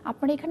দেখেন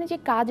আপনার এখানে যে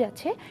কাজ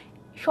আছে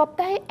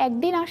সপ্তাহে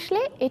একদিন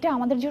আসলে এটা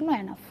আমাদের জন্য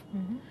এনাফ।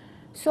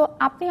 সো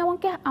আপনি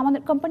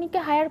আমাদের কোম্পানিকে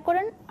হায়ার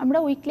করেন, আমরা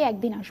উইকলি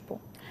একদিন আসবো।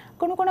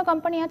 কোনো কোনো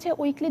কোম্পানি আছে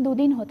উইকলি 2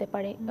 দিন হতে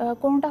পারে,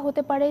 কোনোটা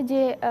হতে পারে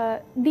যে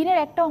দিনের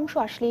একটা অংশ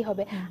আসলেই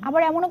হবে।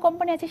 আবার এমনও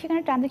কোম্পানি আছে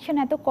সেখানে ট্রানজ্যাকশন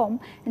এত কম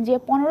যে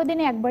 15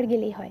 দিনে একবার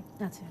গেলেই হয়।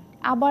 আচ্ছা,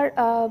 আবার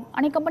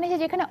অনেক কোম্পানি আছে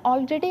যেখানে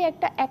অলরেডি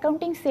একটা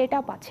অ্যাকাউন্টিং সেট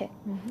আপ আছে,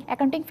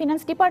 অ্যাকাউন্টিং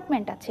ফিনান্স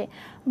ডিপার্টমেন্ট আছে,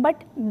 but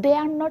they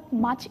are not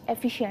much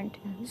efficient.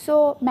 So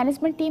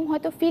management team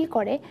হয়তো ফিল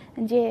করে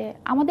যে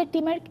আমাদের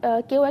টিমের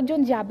কেউ একজন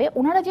যাবে,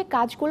 ওনারা যে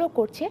কাজগুলো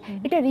করছে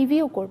এটা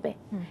রিভিউ করবে,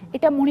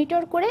 এটা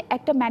মনিটর করে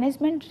একটা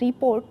ম্যানেজমেন্ট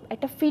রিপোর্ট,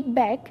 একটা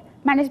ফিডব্যাক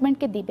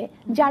ম্যানেজমেন্টকে দিবে,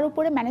 যার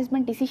উপরে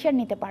ম্যানেজমেন্ট ডিসিশন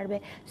নিতে পারবে।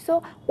 সো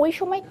ওই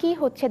সময় কি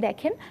হচ্ছে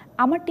দেখেন,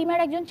 আমার টিমের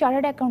একজন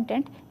chartered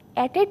accountant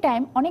at a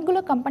time অনেকগুলো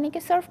কোম্পানিকে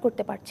সার্ভ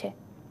করতে পারছে।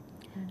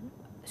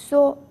 সো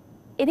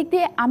এদিক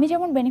দিয়ে আমি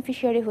যেমন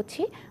বেনিফিশিয়ারি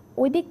হচ্ছি,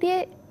 ওই দিক দিয়ে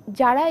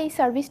যারা এই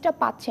সার্ভিসটা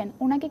পাচ্ছেন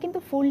ওনাকে কিন্তু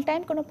ফুল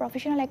টাইম কোনো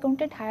প্রফেশনাল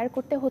অ্যাকাউন্টেন্ট হায়ার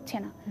করতে হচ্ছে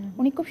না।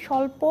 উনি খুব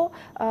স্বল্প,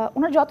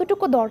 ওনার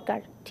যতটুকু দরকার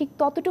ঠিক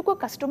ততটুকু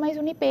কাস্টমাইজ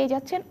উনি পেয়ে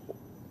যাচ্ছেন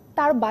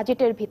তার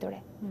বাজেটের ভিতরে।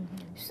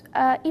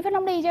 ইভেন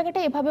আমরা এই জায়গাটা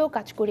এভাবেও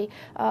কাজ করি,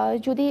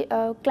 যদি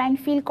ক্লায়েন্ট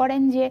ফিল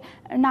করেন যে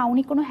না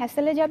উনি কোনো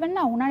হ্যাসেলে যাবেন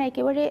না, ওনার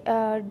একেবারে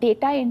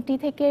ডেটা এন্ট্রি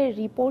থেকে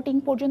রিপোর্টিং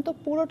পর্যন্ত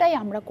পুরোটাই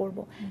আমরা করব,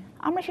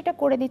 আমরা সেটা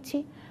করে দিচ্ছি।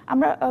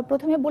 আমরা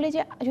প্রথমে বলি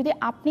যে যদি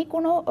আপনি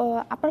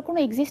আপনার কোনো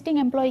এক্সিস্টিং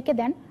এমপ্লয়িকে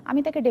দেন আমি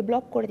তাকে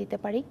ডেভেলপ করে দিতে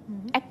পারি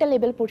একটা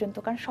লেভেল পর্যন্ত,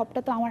 কারণ সবটা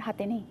তো আমার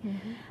হাতে নেই।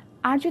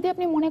 আর যদি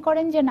আপনি মনে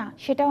করেন যে না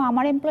সেটাও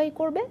আমার এমপ্লয়ি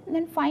করবে,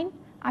 দেন ফাইন,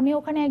 আমি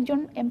ওখানে একজন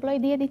এমপ্লয়ি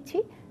দিয়ে দিচ্ছি,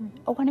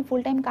 ওখানে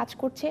ফুল টাইম কাজ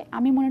করছে,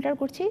 আমি মনিটর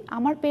করছি,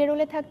 আমার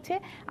পেরোলে থাকছে,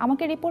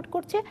 আমাকে রিপোর্ট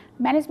করছে,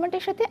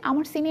 ম্যানেজমেন্টের সাথে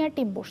আমার সিনিয়র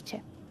টিম বসছে।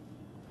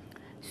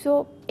 সো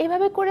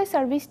এভাবে করে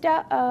সার্ভিসটা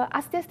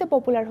আস্তে আস্তে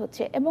পপুলার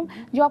হচ্ছে। এবং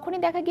যখনই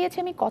দেখা গিয়েছে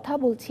আমি কথা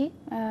বলছি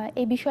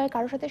এই বিষয়ে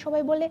কারোর সাথে,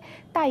 সবাই বলে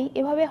তাই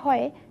এভাবে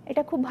হয়,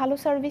 এটা খুব ভালো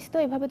সার্ভিস, তো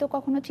এভাবে তো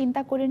কখনো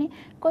চিন্তা করিনি।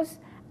 বিকজ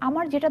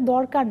আমার যেটা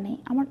দরকার নেই,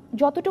 আমার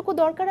যতটুকু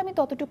দরকার আমি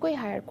ততটুকুই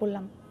হায়ার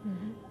করলাম।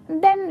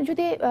 দেন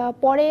যদি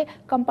পরে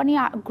কোম্পানি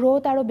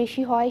গ্রোথ আরও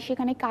বেশি হয়,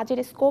 সেখানে কাজের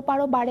স্কোপ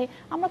আরও বাড়ে,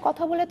 আমরা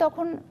কথা বলে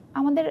তখন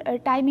আমাদের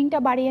টাইমিংটা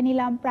বাড়িয়ে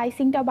নিলাম,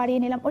 প্রাইসিংটা বাড়িয়ে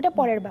নিলাম, ওটা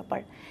পরের ব্যাপার।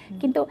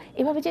 কিন্তু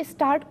এভাবে যে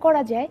স্টার্ট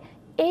করা যায়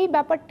এই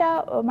ব্যাপারটা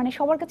মানে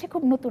সবার কাছে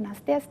খুব নতুন,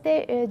 আস্তে আস্তে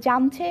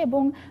জানছে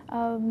এবং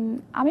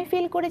আমি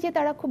ফিল করি যে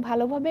তারা খুব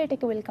ভালোভাবে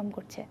এটাকে ওয়েলকাম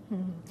করছে।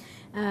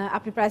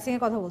 আপনি প্রাইসিং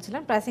এর কথা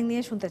বলছিলেন, প্রাইসিং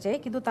নিয়ে শুনতে চাই,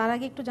 কিন্তু তার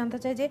আগে একটু জানতে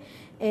চাই যে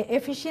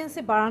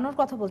এফিসিয়েন্সি বাড়ানোর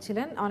কথা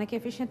বলছিলেন, অনেকে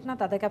এফিশিয়েন্ট না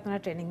তাদেরকে আপনারা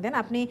ট্রেনিং দেন।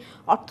 আপনি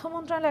অর্থ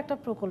মন্ত্রণালয়ে একটা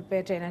প্রকল্পে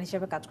ট্রেনার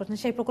হিসেবে কাজ করছেন,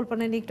 সেই প্রকল্প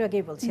নিয়ে একটু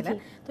আগেই বলছিলেন,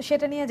 তো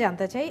সেটা নিয়ে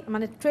জানতে চাই,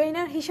 মানে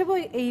ট্রেনার হিসেবেও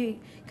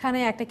এইখানে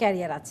একটা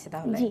ক্যারিয়ার আছে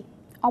তাহলে? জি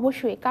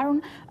অবশ্যই, কারণ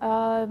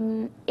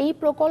এই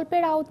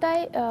প্রকল্পের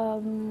আওতায়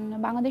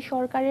বাংলাদেশ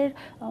সরকারের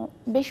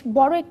বেশ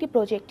বড় একটি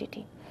প্রজেক্ট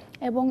এটি,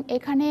 এবং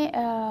এখানে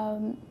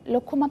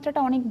লক্ষ্যমাত্রাটা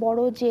অনেক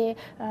বড় যে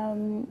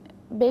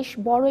বেশ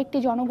বড় একটি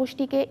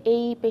জনগোষ্ঠীকে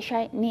এই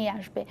পেশায় নিয়ে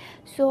আসবে।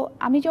 সো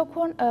আমি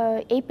যখন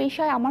এই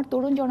পেশায় আমার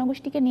তরুণ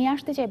জনগোষ্ঠীকে নিয়ে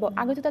আসতে চাইবো,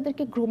 আগে তো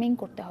তাদেরকে গ্রুমিং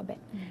করতে হবে,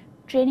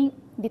 ট্রেনিং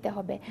দিতে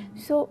হবে।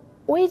 সো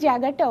ওই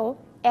জায়গাটাও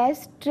অ্যাজ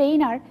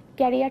ট্রেনার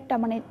ক্যারিয়ারটা,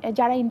 মানে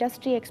যারা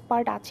ইন্ডাস্ট্রি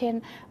এক্সপার্ট আছেন,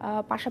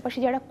 পাশাপাশি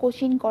যারা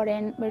কোচিং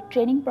করেন,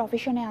 ট্রেনিং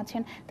প্রফেশনে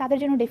আছেন, তাদের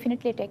জন্য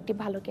ডেফিনেটলি এটা একটি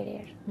ভালো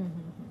ক্যারিয়ার।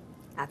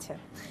 আচ্ছা,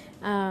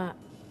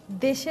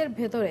 দেশের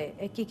ভেতরে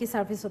কি কি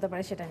সার্ভিস হতে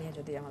পারে সেটা নিয়ে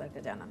যদি আমাদেরকে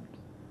জানান।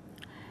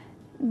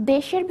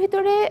 দেশের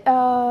ভিতরে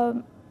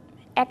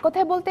এক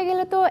কথায় বলতে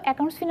গেলে তো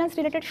অ্যাকাউন্টস ফিনান্স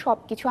রিলেটেড সব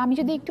কিছু। আমি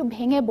যদি একটু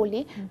ভেঙে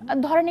বলি,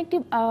 ধরেন একটি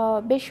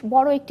বেশ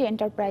বড় একটি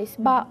এন্টারপ্রাইজ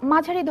বা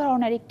মাঝারি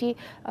ধরনের একটি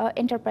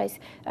এন্টারপ্রাইজ,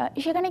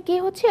 সেখানে কি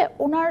হচ্ছে,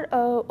 ওনার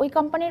ওই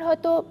কোম্পানির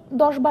হয়তো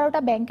 10-12টা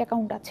ব্যাংক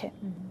অ্যাকাউন্ট আছে,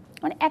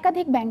 মানে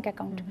একাধিক ব্যাংক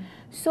অ্যাকাউন্ট।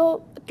 সো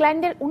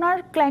ওনার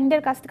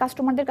ক্লায়েন্টদের কাছ,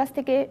 কাস্টমারদের কাছ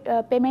থেকে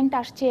পেমেন্ট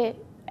আসছে,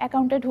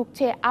 অ্যাকাউন্টে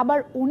ঢুকছে, আবার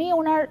উনি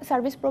ওনার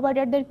সার্ভিস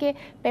প্রোভাইডারদেরকে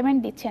পেমেন্ট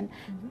দিচ্ছেন।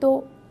 তো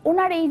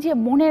ওনার এই যে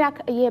মনে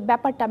রাখা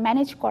ব্যাপারটা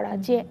ম্যানেজ করা,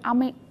 যে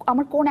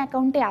আমার কোন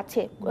অ্যাকাউন্টে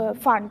আছে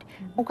ফান্ড,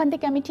 ওখান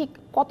থেকে আমি ঠিক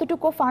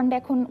কতটুকু ফান্ড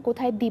এখন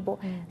কোথায় দিব,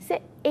 সে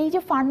এই যে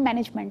ফান্ড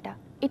ম্যানেজমেন্টটা,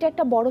 এটা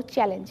একটা বড়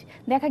চ্যালেঞ্জ।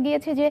 দেখা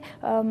গিয়েছে যে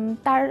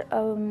তার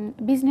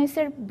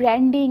বিজনেসের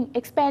ব্র্যান্ডিং,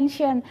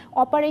 এক্সপ্যানশন,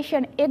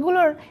 অপারেশন,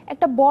 এগুলোর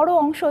একটা বড়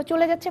অংশ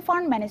চলে যাচ্ছে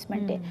ফান্ড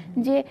ম্যানেজমেন্টে,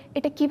 যে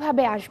এটা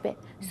কিভাবে আসবে।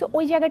 সো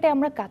ওই জায়গাটায়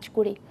আমরা কাজ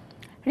করি।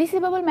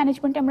 রিসিভেবল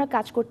ম্যানেজমেন্টে আমরা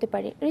কাজ করতে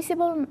পারি।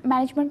 রিসিভেবল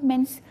ম্যানেজমেন্ট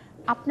মিনস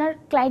আপনার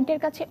ক্লায়েন্টের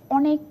কাছে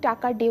অনেক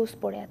টাকা ডিউস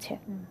পড়ে আছে,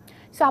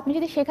 সো আপনি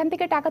যদি সেখান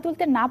থেকে টাকা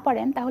তুলতে না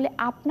পারেন, তাহলে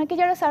আপনাকে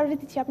যারা সার্ভিস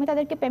দিচ্ছে আপনি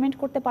তাদেরকে পেমেন্ট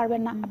করতে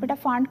পারবেন না, আপনি একটা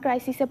ফান্ড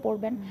ক্রাইসিসে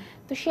পড়বেন।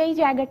 তো সেই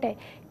জায়গাটায়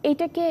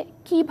এইটাকে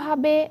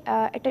কিভাবে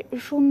একটা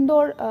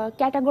সুন্দর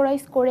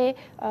ক্যাটাগরাইজ করে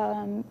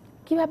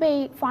কিভাবে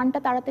এই ফান্ডটা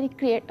তাড়াতাড়ি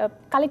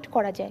কালেক্ট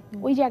করা যায়,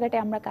 ওই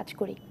জায়গাটায় আমরা কাজ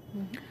করি।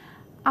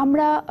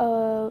 আমরা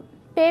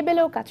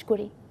পেবেলেও কাজ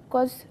করি,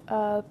 বিকজ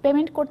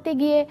পেমেন্ট করতে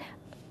গিয়ে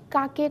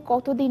কাকে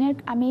কত দিনের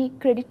আমি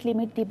ক্রেডিট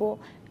লিমিট দিব,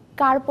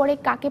 কার পরে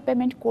কাকে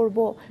পেমেন্ট করব,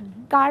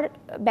 কার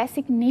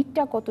বেসিক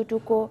নিডটা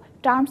কতটুকু,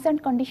 টার্মস অ্যান্ড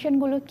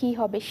কন্ডিশনগুলো কি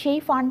হবে, সেই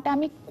ফান্ডটা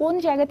আমি কোন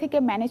জায়গা থেকে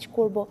ম্যানেজ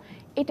করব,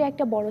 এটা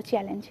একটা বড়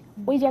চ্যালেঞ্জ।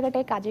 ওই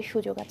জায়গাটায় কাজের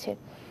সুযোগ আছে।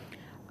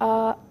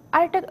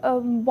 আর একটা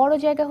বড়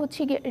জায়গা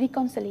হচ্ছে গিয়ে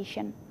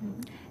রিকনসিলিয়েশন।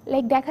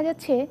 লাইক দেখা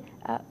যাচ্ছে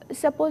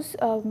সাপোজ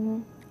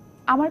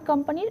আমার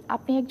কোম্পানির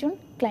আপনি একজন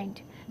ক্লায়েন্ট,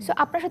 সো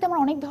আপনার সাথে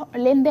আমার অনেক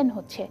লেনদেন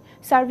হচ্ছে,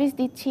 সার্ভিস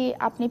দিচ্ছি,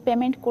 আপনি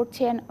পেমেন্ট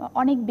করছেন,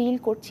 অনেক বিল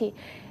করছি।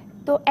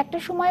 তো একটা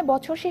সময়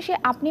বছর শেষে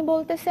আপনি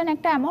বলতেছেন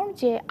একটা অ্যামাউন্ট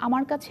যে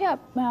আমার কাছে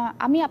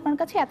আমি আপনার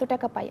কাছে এত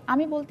টাকা পাই,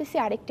 আমি বলতেছি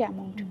আরেকটা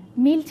অ্যামাউন্ট,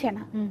 মিলছে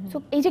না। সো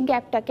এই যে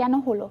গ্যাপটা কেন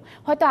হলো,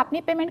 হয়তো আপনি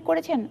পেমেন্ট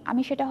করেছেন,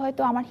 আমি সেটা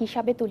হয়তো আমার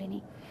হিসাবে তুলিনি।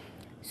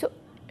 সো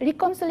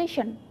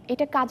রিকনসিলিয়েশন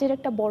এটা কাজের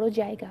একটা বড়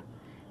জায়গা,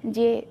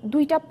 যে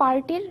দুইটা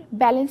পার্টির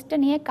ব্যালেন্সটা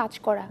নিয়ে কাজ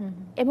করা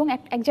এবং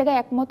এক জায়গায়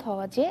একমত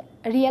হওয়া যে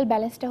রিয়েল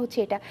ব্যালেন্সটা হচ্ছে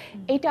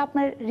এটা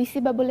আপনার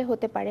রিসিভেবলে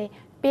হতে পারে,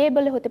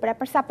 পেয়েবলে হতে পারে,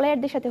 আপনার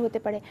সাপ্লায়ারদের সাথে হতে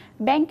পারে,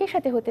 ব্যাংকের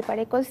সাথে হতে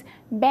পারে। বিকজ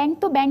ব্যাংক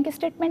তো ব্যাংক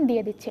স্টেটমেন্ট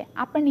দিয়ে দিচ্ছে,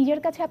 আপনার নিজের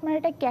কাছে আপনার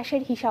একটা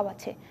ক্যাশের হিসাব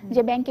আছে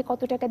যে ব্যাংকে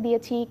কত টাকা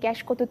দিয়েছি, ক্যাশ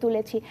কত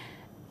তুলেছি,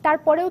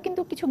 তারপরেও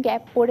কিন্তু কিছু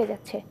গ্যাপ পড়ে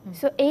যাচ্ছে।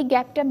 সো এই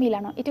গ্যাপটা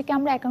মিলানো, এটাকে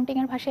আমরা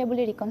অ্যাকাউন্টিংয়ের ভাষায়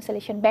বলি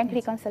রিকনসিলিয়েশন, ব্যাংক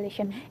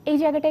রিকনসিলিয়েশন। এই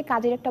জায়গাটায়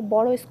কাজের একটা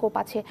বড় স্কোপ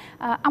আছে।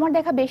 আমার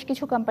দেখা বেশ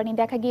কিছু কোম্পানি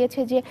দেখা গিয়েছে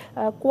যে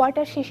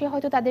কোয়ার্টার শেষে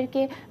হয়তো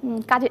তাদেরকে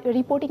কাজে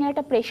রিপোর্টিংয়ের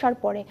একটা প্রেশার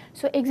পড়ে,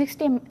 সো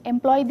এক্সিস্টিং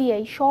এমপ্লয়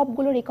দিয়েই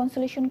সবগুলো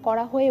রিকনসিলিয়েশন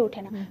করা হয়ে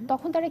ওঠে না।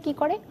 তখন তারা কি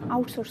করে,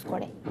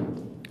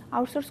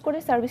 আউটসোর্স করে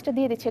সার্ভিসটা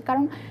দিয়ে দিচ্ছে।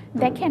 কারণ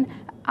দেখেন,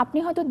 আপনি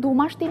হয়তো 2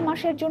 মাস 3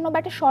 মাসের জন্য বা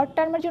একটা শর্ট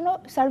টার্মের জন্য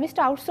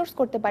সার্ভিসটা আউটসোর্স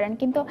করতে পারেন,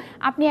 কিন্তু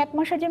আপনি 1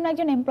 মাসের জন্য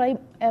একজন এমপ্লয়ি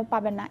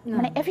পাবেন না,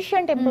 মানে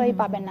এফিশিয়েন্ট এমপ্লয়ি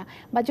পাবেন না।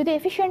 বা যদি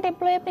এফিশিয়েন্ট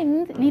এমপ্লয়ি আপনি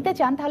নিতে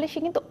চান, তাহলে সে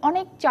কিন্তু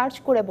অনেক চার্জ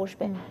করে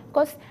বসবে,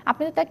 বিকজ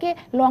আপনি তো তাকে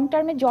লং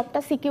টার্মে জবটা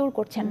সিকিউর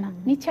করছেন না,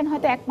 নিচ্ছেন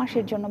হয়তো 1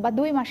 মাসের জন্য বা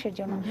 2 মাসের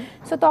জন্য।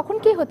 সো তখন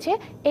কি হচ্ছে,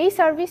 এই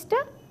সার্ভিসটা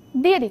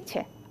দিয়ে দিচ্ছে,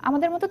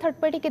 আমাদের মতো থার্ড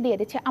পার্টিকে দিয়ে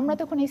দিচ্ছে, আমরা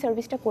তখন এই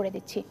সার্ভিসটা করে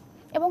দিচ্ছি।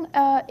 এবং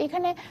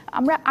এখানে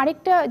আমরা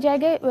আরেকটা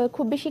জায়গায়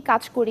খুব বেশি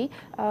কাজ করি,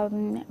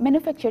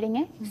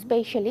 ম্যানুফ্যাকচারিংয়ে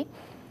স্পেশালি।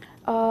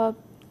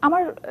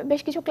 আমার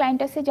বেশ কিছু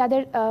ক্লায়েন্ট আছে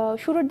যাদের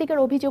শুরুর দিকের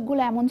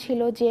অভিযোগগুলো এমন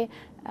ছিল যে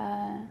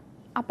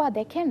আপা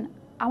দেখেন,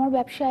 আমার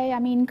ব্যবসায়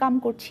আমি ইনকাম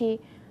করছি,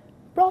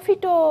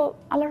 প্রফিটও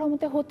আল্লাহর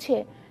রহমতে হচ্ছে,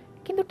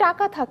 কিন্তু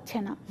টাকা থাকছে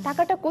না,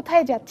 টাকাটা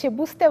কোথায় যাচ্ছে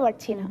বুঝতে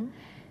পারছি না।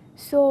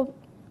 সো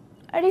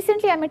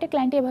রিসেন্টলি আমি একটা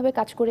ক্লায়েন্টে এভাবে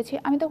কাজ করেছি।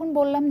 আমি তখন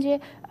বললাম যে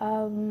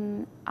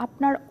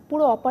আপনার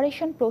পুরো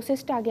অপারেশন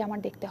প্রসেসটা আগে আমার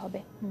দেখতে হবে,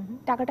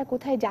 টাকাটা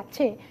কোথায়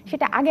যাচ্ছে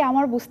সেটা আগে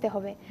আমার বুঝতে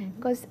হবে,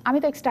 বিকজ আমি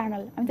তো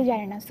এক্সটার্নাল, আমি তো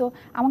জানি না। সো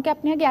আমাকে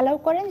আপনি আগে অ্যালাউ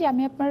করেন যে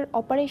আমি আপনার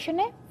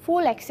অপারেশনে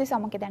ফুল অ্যাক্সেস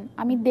আমাকে দেন,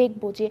 আমি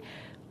দেখব যে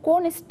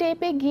কোন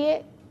স্টেপে গিয়ে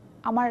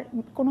আমার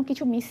কোনো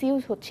কিছু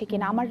মিসইউজ হচ্ছে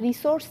কিনা, আমার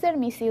রিসোর্সের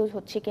মিসইউজ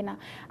হচ্ছে কিনা,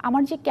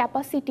 আমার যে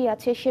ক্যাপাসিটি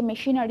আছে সে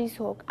মেশিনারিজ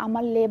হোক,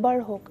 আমার লেবার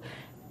হোক,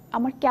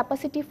 আমার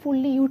ক্যাপাসিটি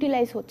ফুললি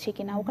ইউটিলাইজ হচ্ছে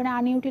কিনা, ওখানে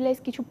আনইউটিলাইজ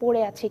কিছু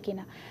পড়ে আছে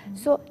কিনা।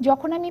 সো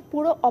যখন আমি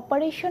পুরো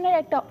অপারেশনের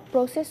একটা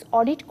প্রসেস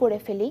অডিট করে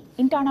ফেলি,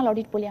 ইন্টারনাল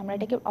অডিট বলি আমরা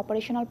এটাকে,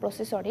 অপারেশনাল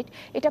প্রসেস অডিট,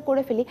 এটা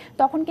করে ফেলি,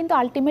 তখন কিন্তু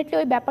আলটিমেটলি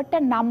ওই ব্যাপারটা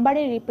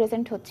নাম্বারে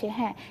রিপ্রেজেন্ট হচ্ছে,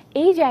 হ্যাঁ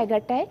এই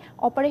জায়গাটায়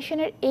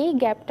অপারেশনের এই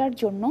গ্যাপটার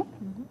জন্য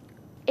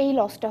এই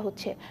লসটা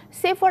হচ্ছে।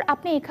 সে ফর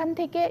আপনি এখান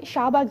থেকে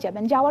শাহবাগ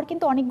যাবেন, যাওয়ার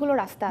কিন্তু অনেকগুলো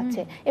রাস্তা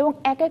আছে, এবং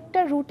এক একটা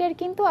রুটের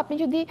কিন্তু আপনি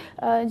যদি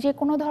যে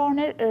কোনো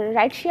ধরনের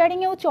রাইড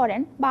শেয়ারিংয়েও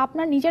চড়েন বা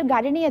আপনার নিজের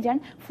গাড়ি নিয়ে যান,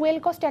 ফুয়েল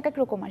কস্ট এক এক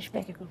রকম আসবে।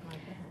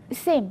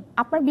 সেম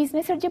আপনার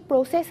বিজনেসের যে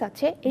প্রসেস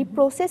আছে, এই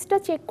প্রসেসটা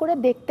চেক করে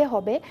দেখতে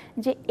হবে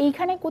যে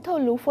এইখানে কোথাও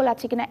লুফল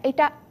আছে কিনা,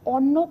 এটা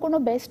অন্য কোনো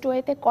বেস্ট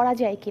ওয়েতে করা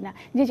যায় কিনা,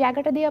 যে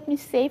জায়গাটা দিয়ে আপনি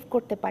সেভ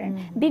করতে পারেন।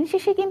 দিন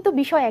শেষে কিন্তু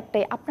বিষয়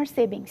একটাই, আপনার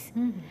সেভিংস,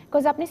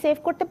 বিকজ আপনি সেভ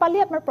করতে পারলে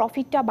আপনার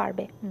প্রফিটটা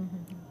বাড়বে।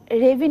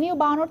 রেভিনিউ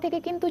বাড়ানোর থেকে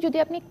কিন্তু যদি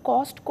আপনি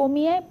কস্ট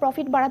কমিয়ে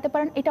প্রফিট বাড়াতে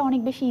পারেন, এটা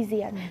অনেক বেশি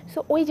ইজিয়ার। সো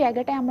ওই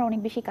জায়গাটায় আমরা অনেক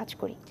বেশি কাজ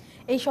করি।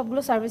 এই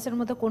সবগুলো সার্ভিসের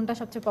মধ্যে কোনটা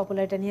সবচেয়ে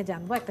পপুলার, এটা নিয়ে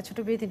জানবো, একটা ছোট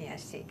বিরতি নিয়ে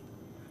আসছি।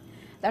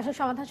 দর্শক,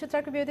 সমাধান সূত্রে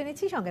একটা বিরতি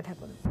নিচ্ছি, সঙ্গে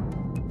থাকুন।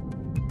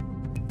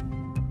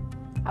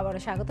 আবারও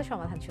স্বাগত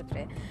সমাধান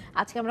সূত্রে।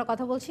 আজকে আমরা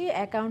কথা বলছি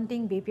অ্যাকাউন্টিং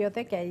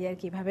বিপিওতে ক্যারিয়ার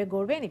কিভাবে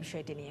গড়বেন এই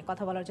বিষয়টি নিয়ে।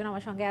 কথা বলার জন্য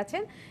আমার সঙ্গে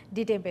আছেন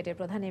ডিটেম্পেটের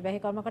প্রধান নির্বাহী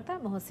কর্মকর্তা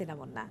মহসিনা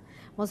মুন্না।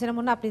 মহসিনা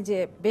মুন্না, আপনি যে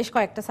বেশ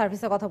কয়েকটা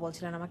সার্ভিসের কথা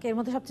বলছিলেন আমাকে, এর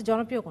মধ্যে সবচেয়ে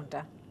জনপ্রিয়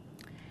কোনটা?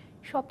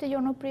 সবচেয়ে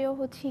জনপ্রিয়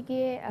হচ্ছে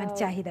গিয়ে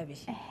চাহিদা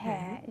বেশি,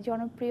 হ্যাঁ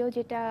জনপ্রিয়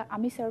যেটা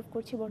আমি সার্ভ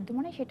করছি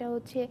বর্তমানে, সেটা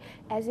হচ্ছে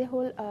অ্যাজ এ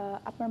হোল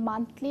আপনার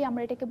মান্থলি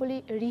আমরা এটাকে বলি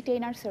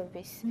রিটেইনার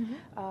সার্ভিস।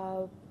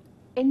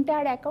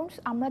 এন্টায়ার অ্যাকাউন্টস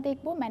আমরা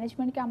দেখব,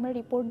 ম্যানেজমেন্টকে আমরা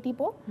রিপোর্ট দিব,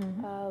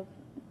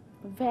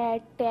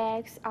 VAT,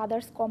 tax,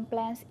 others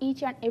compliance, each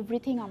and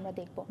everything আমরা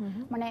দেখব।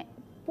 মানে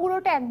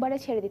পুরোটা একবারে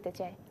ছেড়ে দিতে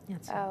চায়।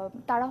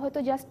 তারা হয়তো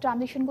জাস্ট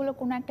ট্রানজিশনগুলো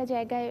কোনো একটা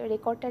জায়গায়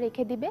রেকর্ডটা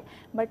রেখে দিবে,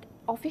 বাট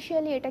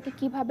অফিসিয়ালি এটাকে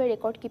কিভাবে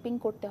রেকর্ড কিপিং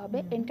করতে হবে,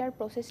 এন্টার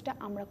প্রসেসটা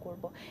আমরা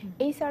করব।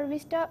 এই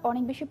সার্ভিসটা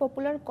অনেক বেশি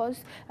পপুলার, কজ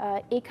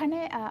এখানে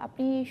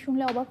আপনি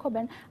শুনলে অবাক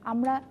হবেন,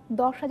 আমরা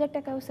 10,000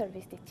 টাকাও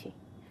সার্ভিস দিচ্ছি।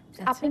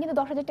 আপনি কিন্তু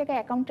 10,000 টাকা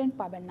অ্যাকাউন্টেন্ট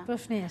পাবেন না।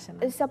 প্রশ্নই আসে না।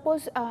 সাপোজ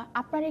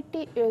আপনার একটি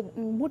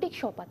বুটিক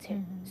শপ আছে,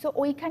 সো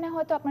ওইখানে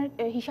হয়তো আপনার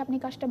হিসাব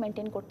নিকাশটা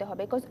মেনটেন করতে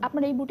হবে, বিকজ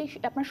আপনার এই বুটিক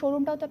আপনার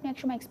শোরুমটাও তো আপনি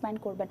একসময় এক্সপ্যান্ড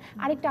করবেন,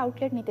 আরেকটা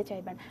আউটলেট নিতে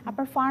চাইবেন,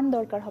 আপনার ফান্ড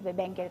দরকার হবে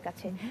ব্যাংকের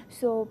কাছে।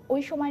 সো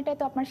ওই সময়টায়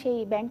তো আপনার সেই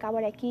ব্যাংক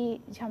আবার একই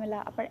ঝামেলা,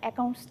 আপনার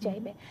অ্যাকাউন্টস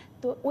চাইবে।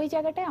 তো ওই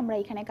জায়গাটায় আমরা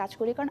এখানে কাজ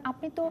করি, কারণ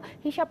আপনি তো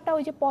হিসাবটা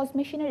ওই যে পজ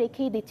মেশিনে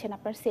রেখেই দিচ্ছেন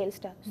আপনার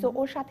সেলসটা, সো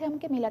ওর সাথে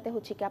আমাকে মিলাতে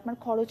হচ্ছে কি আপনার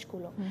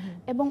খরচগুলো।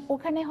 এবং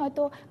ওখানে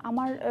হয়তো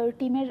আমার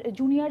টিমের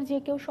জুনিয়র যে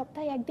কেউ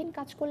সপ্তাহে একদিন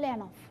কাজ করলে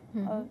এনাফ।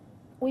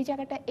 ওই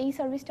জায়গাটা, এই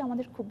সার্ভিসটা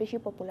আমাদের খুব বেশি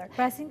পপুলার।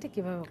 প্রাইসিংটা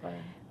কিভাবে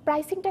করেন?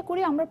 প্রাইসিংটা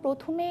করি আমরা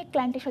প্রথমে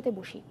ক্লায়েন্টের সাথে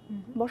বসি,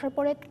 বসার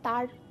পরে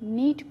তার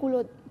নিডগুলো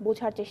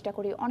বোঝার চেষ্টা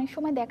করি। অনেক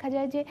সময় দেখা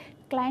যায় যে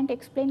ক্লায়েন্ট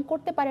এক্সপ্লেন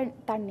করতে পারে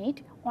তার নিড,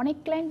 অনেক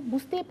ক্লায়েন্ট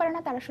বুঝতেই পারে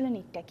না তার আসলে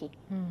নিডটা কি।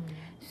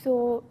 সো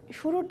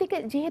শুরুর দিকে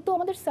যেহেতু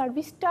আমাদের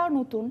সার্ভিসটা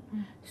নতুন,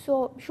 সো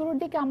শুরুর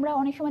দিকে আমরা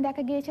অনেক সময়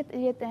দেখা গিয়েছে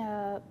যে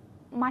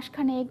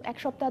মাসখানে, 1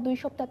 সপ্তাহ 2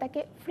 সপ্তাহ তাকে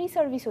ফ্রি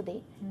সার্ভিসও দেই,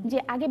 যে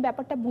আগে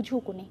ব্যাপারটা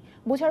বুঝুক, উনি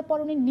বোঝার পর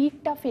উনি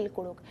নিডটা ফিল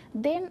করুক,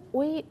 দেন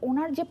ওই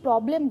ওনার যে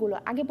প্রবলেমগুলো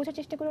আগে বোঝার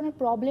চেষ্টা করি, ওনার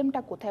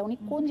প্রবলেমটা কোথায়, উনি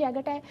কোন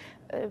জায়গাটায়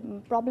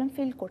প্রবলেম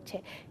ফিল করছে,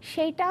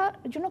 সেইটার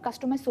জন্য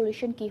কাস্টমাইজ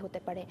সলিউশন কি হতে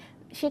পারে,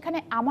 সেখানে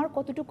আমার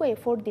কতটুকু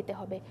এফোর্ট দিতে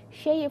হবে,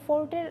 সেই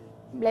এফোর্টের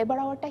লেবার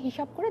আওয়ারটা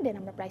হিসাব করে দেন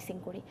আমরা প্রাইসিং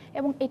করি।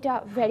 এবং এটা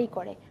ভ্যারি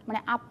করে, মানে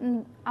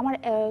আমার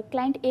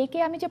ক্লায়েন্ট এ কে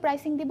আমি যে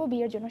প্রাইসিং দিব বি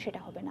এর জন্য সেটা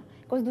হবে না,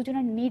 বিকজ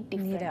দুজনের নিড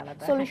ডিফারেন্ট,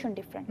 সলিউশন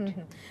ডিফারেন্ট।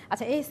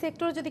 আচ্ছা, এই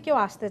সেক্টরে যদি কেউ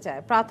আসতে চায়,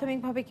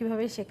 প্রাথমিকভাবে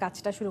কিভাবে সে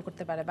কাজটা শুরু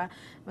করতে পারে, বা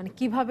মানে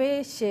কিভাবে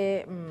সে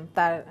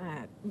তার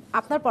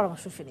আপনার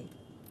পরামর্শ শুনি?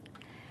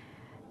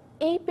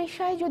 এই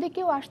পেশায় যদি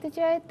কেউ আসতে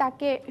চায়,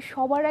 তাকে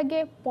সবার আগে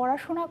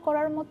পড়াশোনা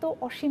করার মতো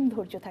অসীম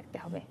ধৈর্য থাকতে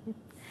হবে,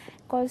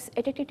 বিকজ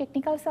এটা একটি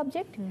টেকনিক্যাল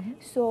সাবজেক্ট।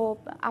 সো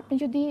আপনি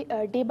যদি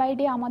ডে বাই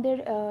ডে আমাদের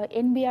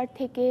এনবিআর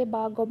থেকে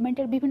বা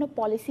গভর্নমেন্টের বিভিন্ন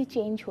পলিসি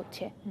চেঞ্জ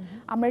হচ্ছে,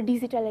 আমরা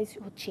ডিজিটালাইজ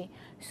হচ্ছি,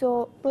 সো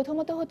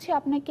প্রথমত হচ্ছে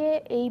আপনাকে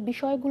এই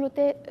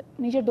বিষয়গুলোতে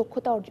নিজের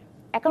দক্ষতা অর্জন,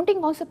 অ্যাকাউন্টিং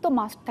কনসেপ্ট তো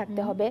মাস্ট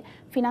থাকতে হবে,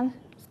 ফিনান্স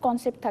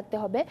কনসেপ্ট থাকতে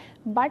হবে,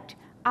 বাট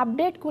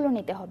আপডেটগুলো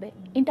নিতে হবে।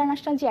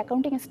 ইন্টারন্যাশনাল যে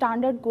অ্যাকাউন্টিং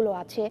স্ট্যান্ডার্ডগুলো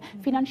আছে,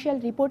 ফিনান্সিয়াল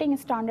রিপোর্টিং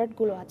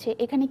স্ট্যান্ডার্ডগুলো আছে,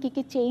 এখানে কী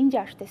কী চেঞ্জ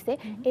আসতেছে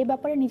এই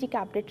ব্যাপারে নিজেকে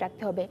আপডেট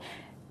রাখতে হবে।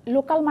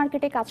 লোকাল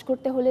মার্কেটে কাজ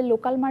করতে হলে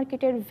লোকাল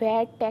মার্কেটের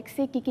ভ্যাট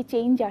ট্যাক্সে কী কী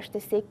চেঞ্জ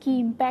আসতেছে, কী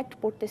ইম্প্যাক্ট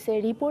পড়তেছে,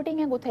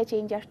 রিপোর্টিংয়ে কোথায়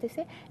চেঞ্জ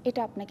আসতেছে, এটা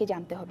আপনাকে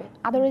জানতে হবে,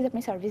 আদারওয়াইজ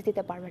আপনি সার্ভিস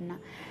দিতে পারবেন না।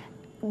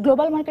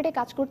 গ্লোবাল মার্কেটে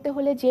কাজ করতে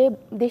হলে যে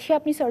দেশে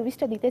আপনি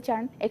সার্ভিসটা দিতে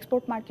চান,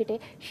 এক্সপোর্ট মার্কেটে,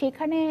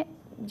 সেখানে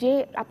যে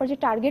আপনার যে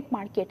টার্গেট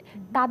মার্কেট,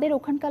 তাদের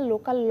ওখানকার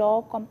লোকাল ল,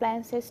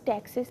 কমপ্লায়েন্সেস,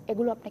 ট্যাক্সেস,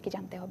 এগুলো আপনাকে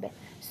জানতে হবে।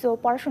 সো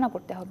পড়াশোনা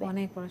করতে হবে,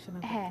 অনেক পড়াশোনা।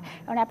 হ্যাঁ,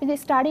 কারণ আপনি যদি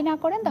স্টাডি না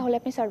করেন তাহলে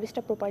আপনি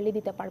সার্ভিসটা প্রপারলি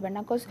দিতে পারবেন না,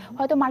 বিকজ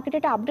হয়তো মার্কেটে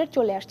একটা আপডেট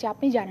চলে আসছে,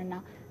 আপনি জানেন না,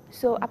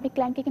 সো আপনি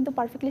ক্লায়েন্টকে কিন্তু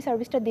পারফেক্টলি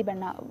সার্ভিসটা দিবেন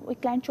না, ওই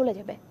ক্লায়েন্ট চলে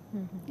যাবে।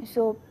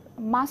 So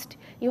must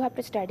you have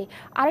to study.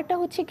 আরেকটা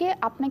হচ্ছে কি,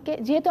 আপনাকে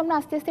যেহেতু আমরা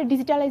আস্তে আস্তে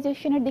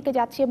ডিজিটালাইজেশনের দিকে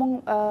যাচ্ছি এবং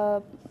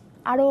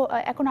আরও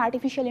এখন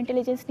আর্টিফিশিয়াল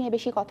ইন্টেলিজেন্স নিয়ে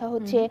বেশি কথা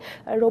হচ্ছে,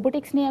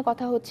 রোবোটিক্স নিয়ে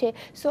কথা হচ্ছে,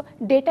 সো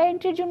ডেটা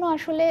এন্ট্রির জন্য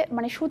আসলে,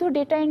 মানে শুধু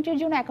ডেটা এন্ট্রির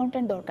জন্য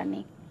অ্যাকাউন্টেন্ট দরকার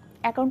নেই,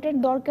 অ্যাকাউন্টেন্ট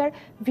দরকার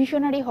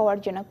ভিশনারি হওয়ার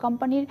জন্য,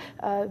 কোম্পানির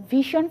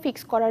ভিশন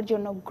ফিক্স করার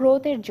জন্য,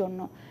 গ্রোথের জন্য,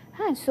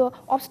 হ্যাঁ, সো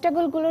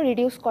অবস্ট্যাগলগুলো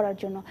রিডিউস করার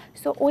জন্য।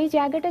 সো ওই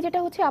জায়গাটা যেটা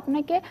হচ্ছে,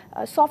 আপনাকে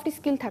সফট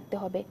স্কিল থাকতে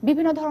হবে,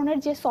 বিভিন্ন ধরনের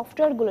যে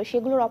সফটওয়্যারগুলো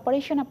সেগুলোর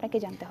অপারেশন আপনাকে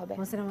জানতে হবে।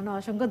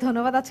 অসংখ্য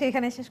ধন্যবাদ, আজকে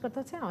এখানে শেষ করতে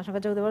হচ্ছে, আমার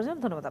সঙ্গে যোগ দেওয়ার জন্য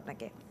ধন্যবাদ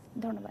আপনাকে।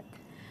 ধন্যবাদ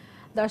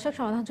দর্শক,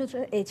 সমাধান সূত্র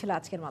এই ছিল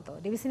আজকের মতো।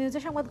 ডিবিসি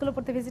নিউজের সংবাদগুলো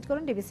পড়তে ভিজিট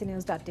করুন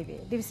dbcnews.tv।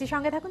 ডিবিসির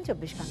সঙ্গে থাকুন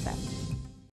 24 ঘন্টা।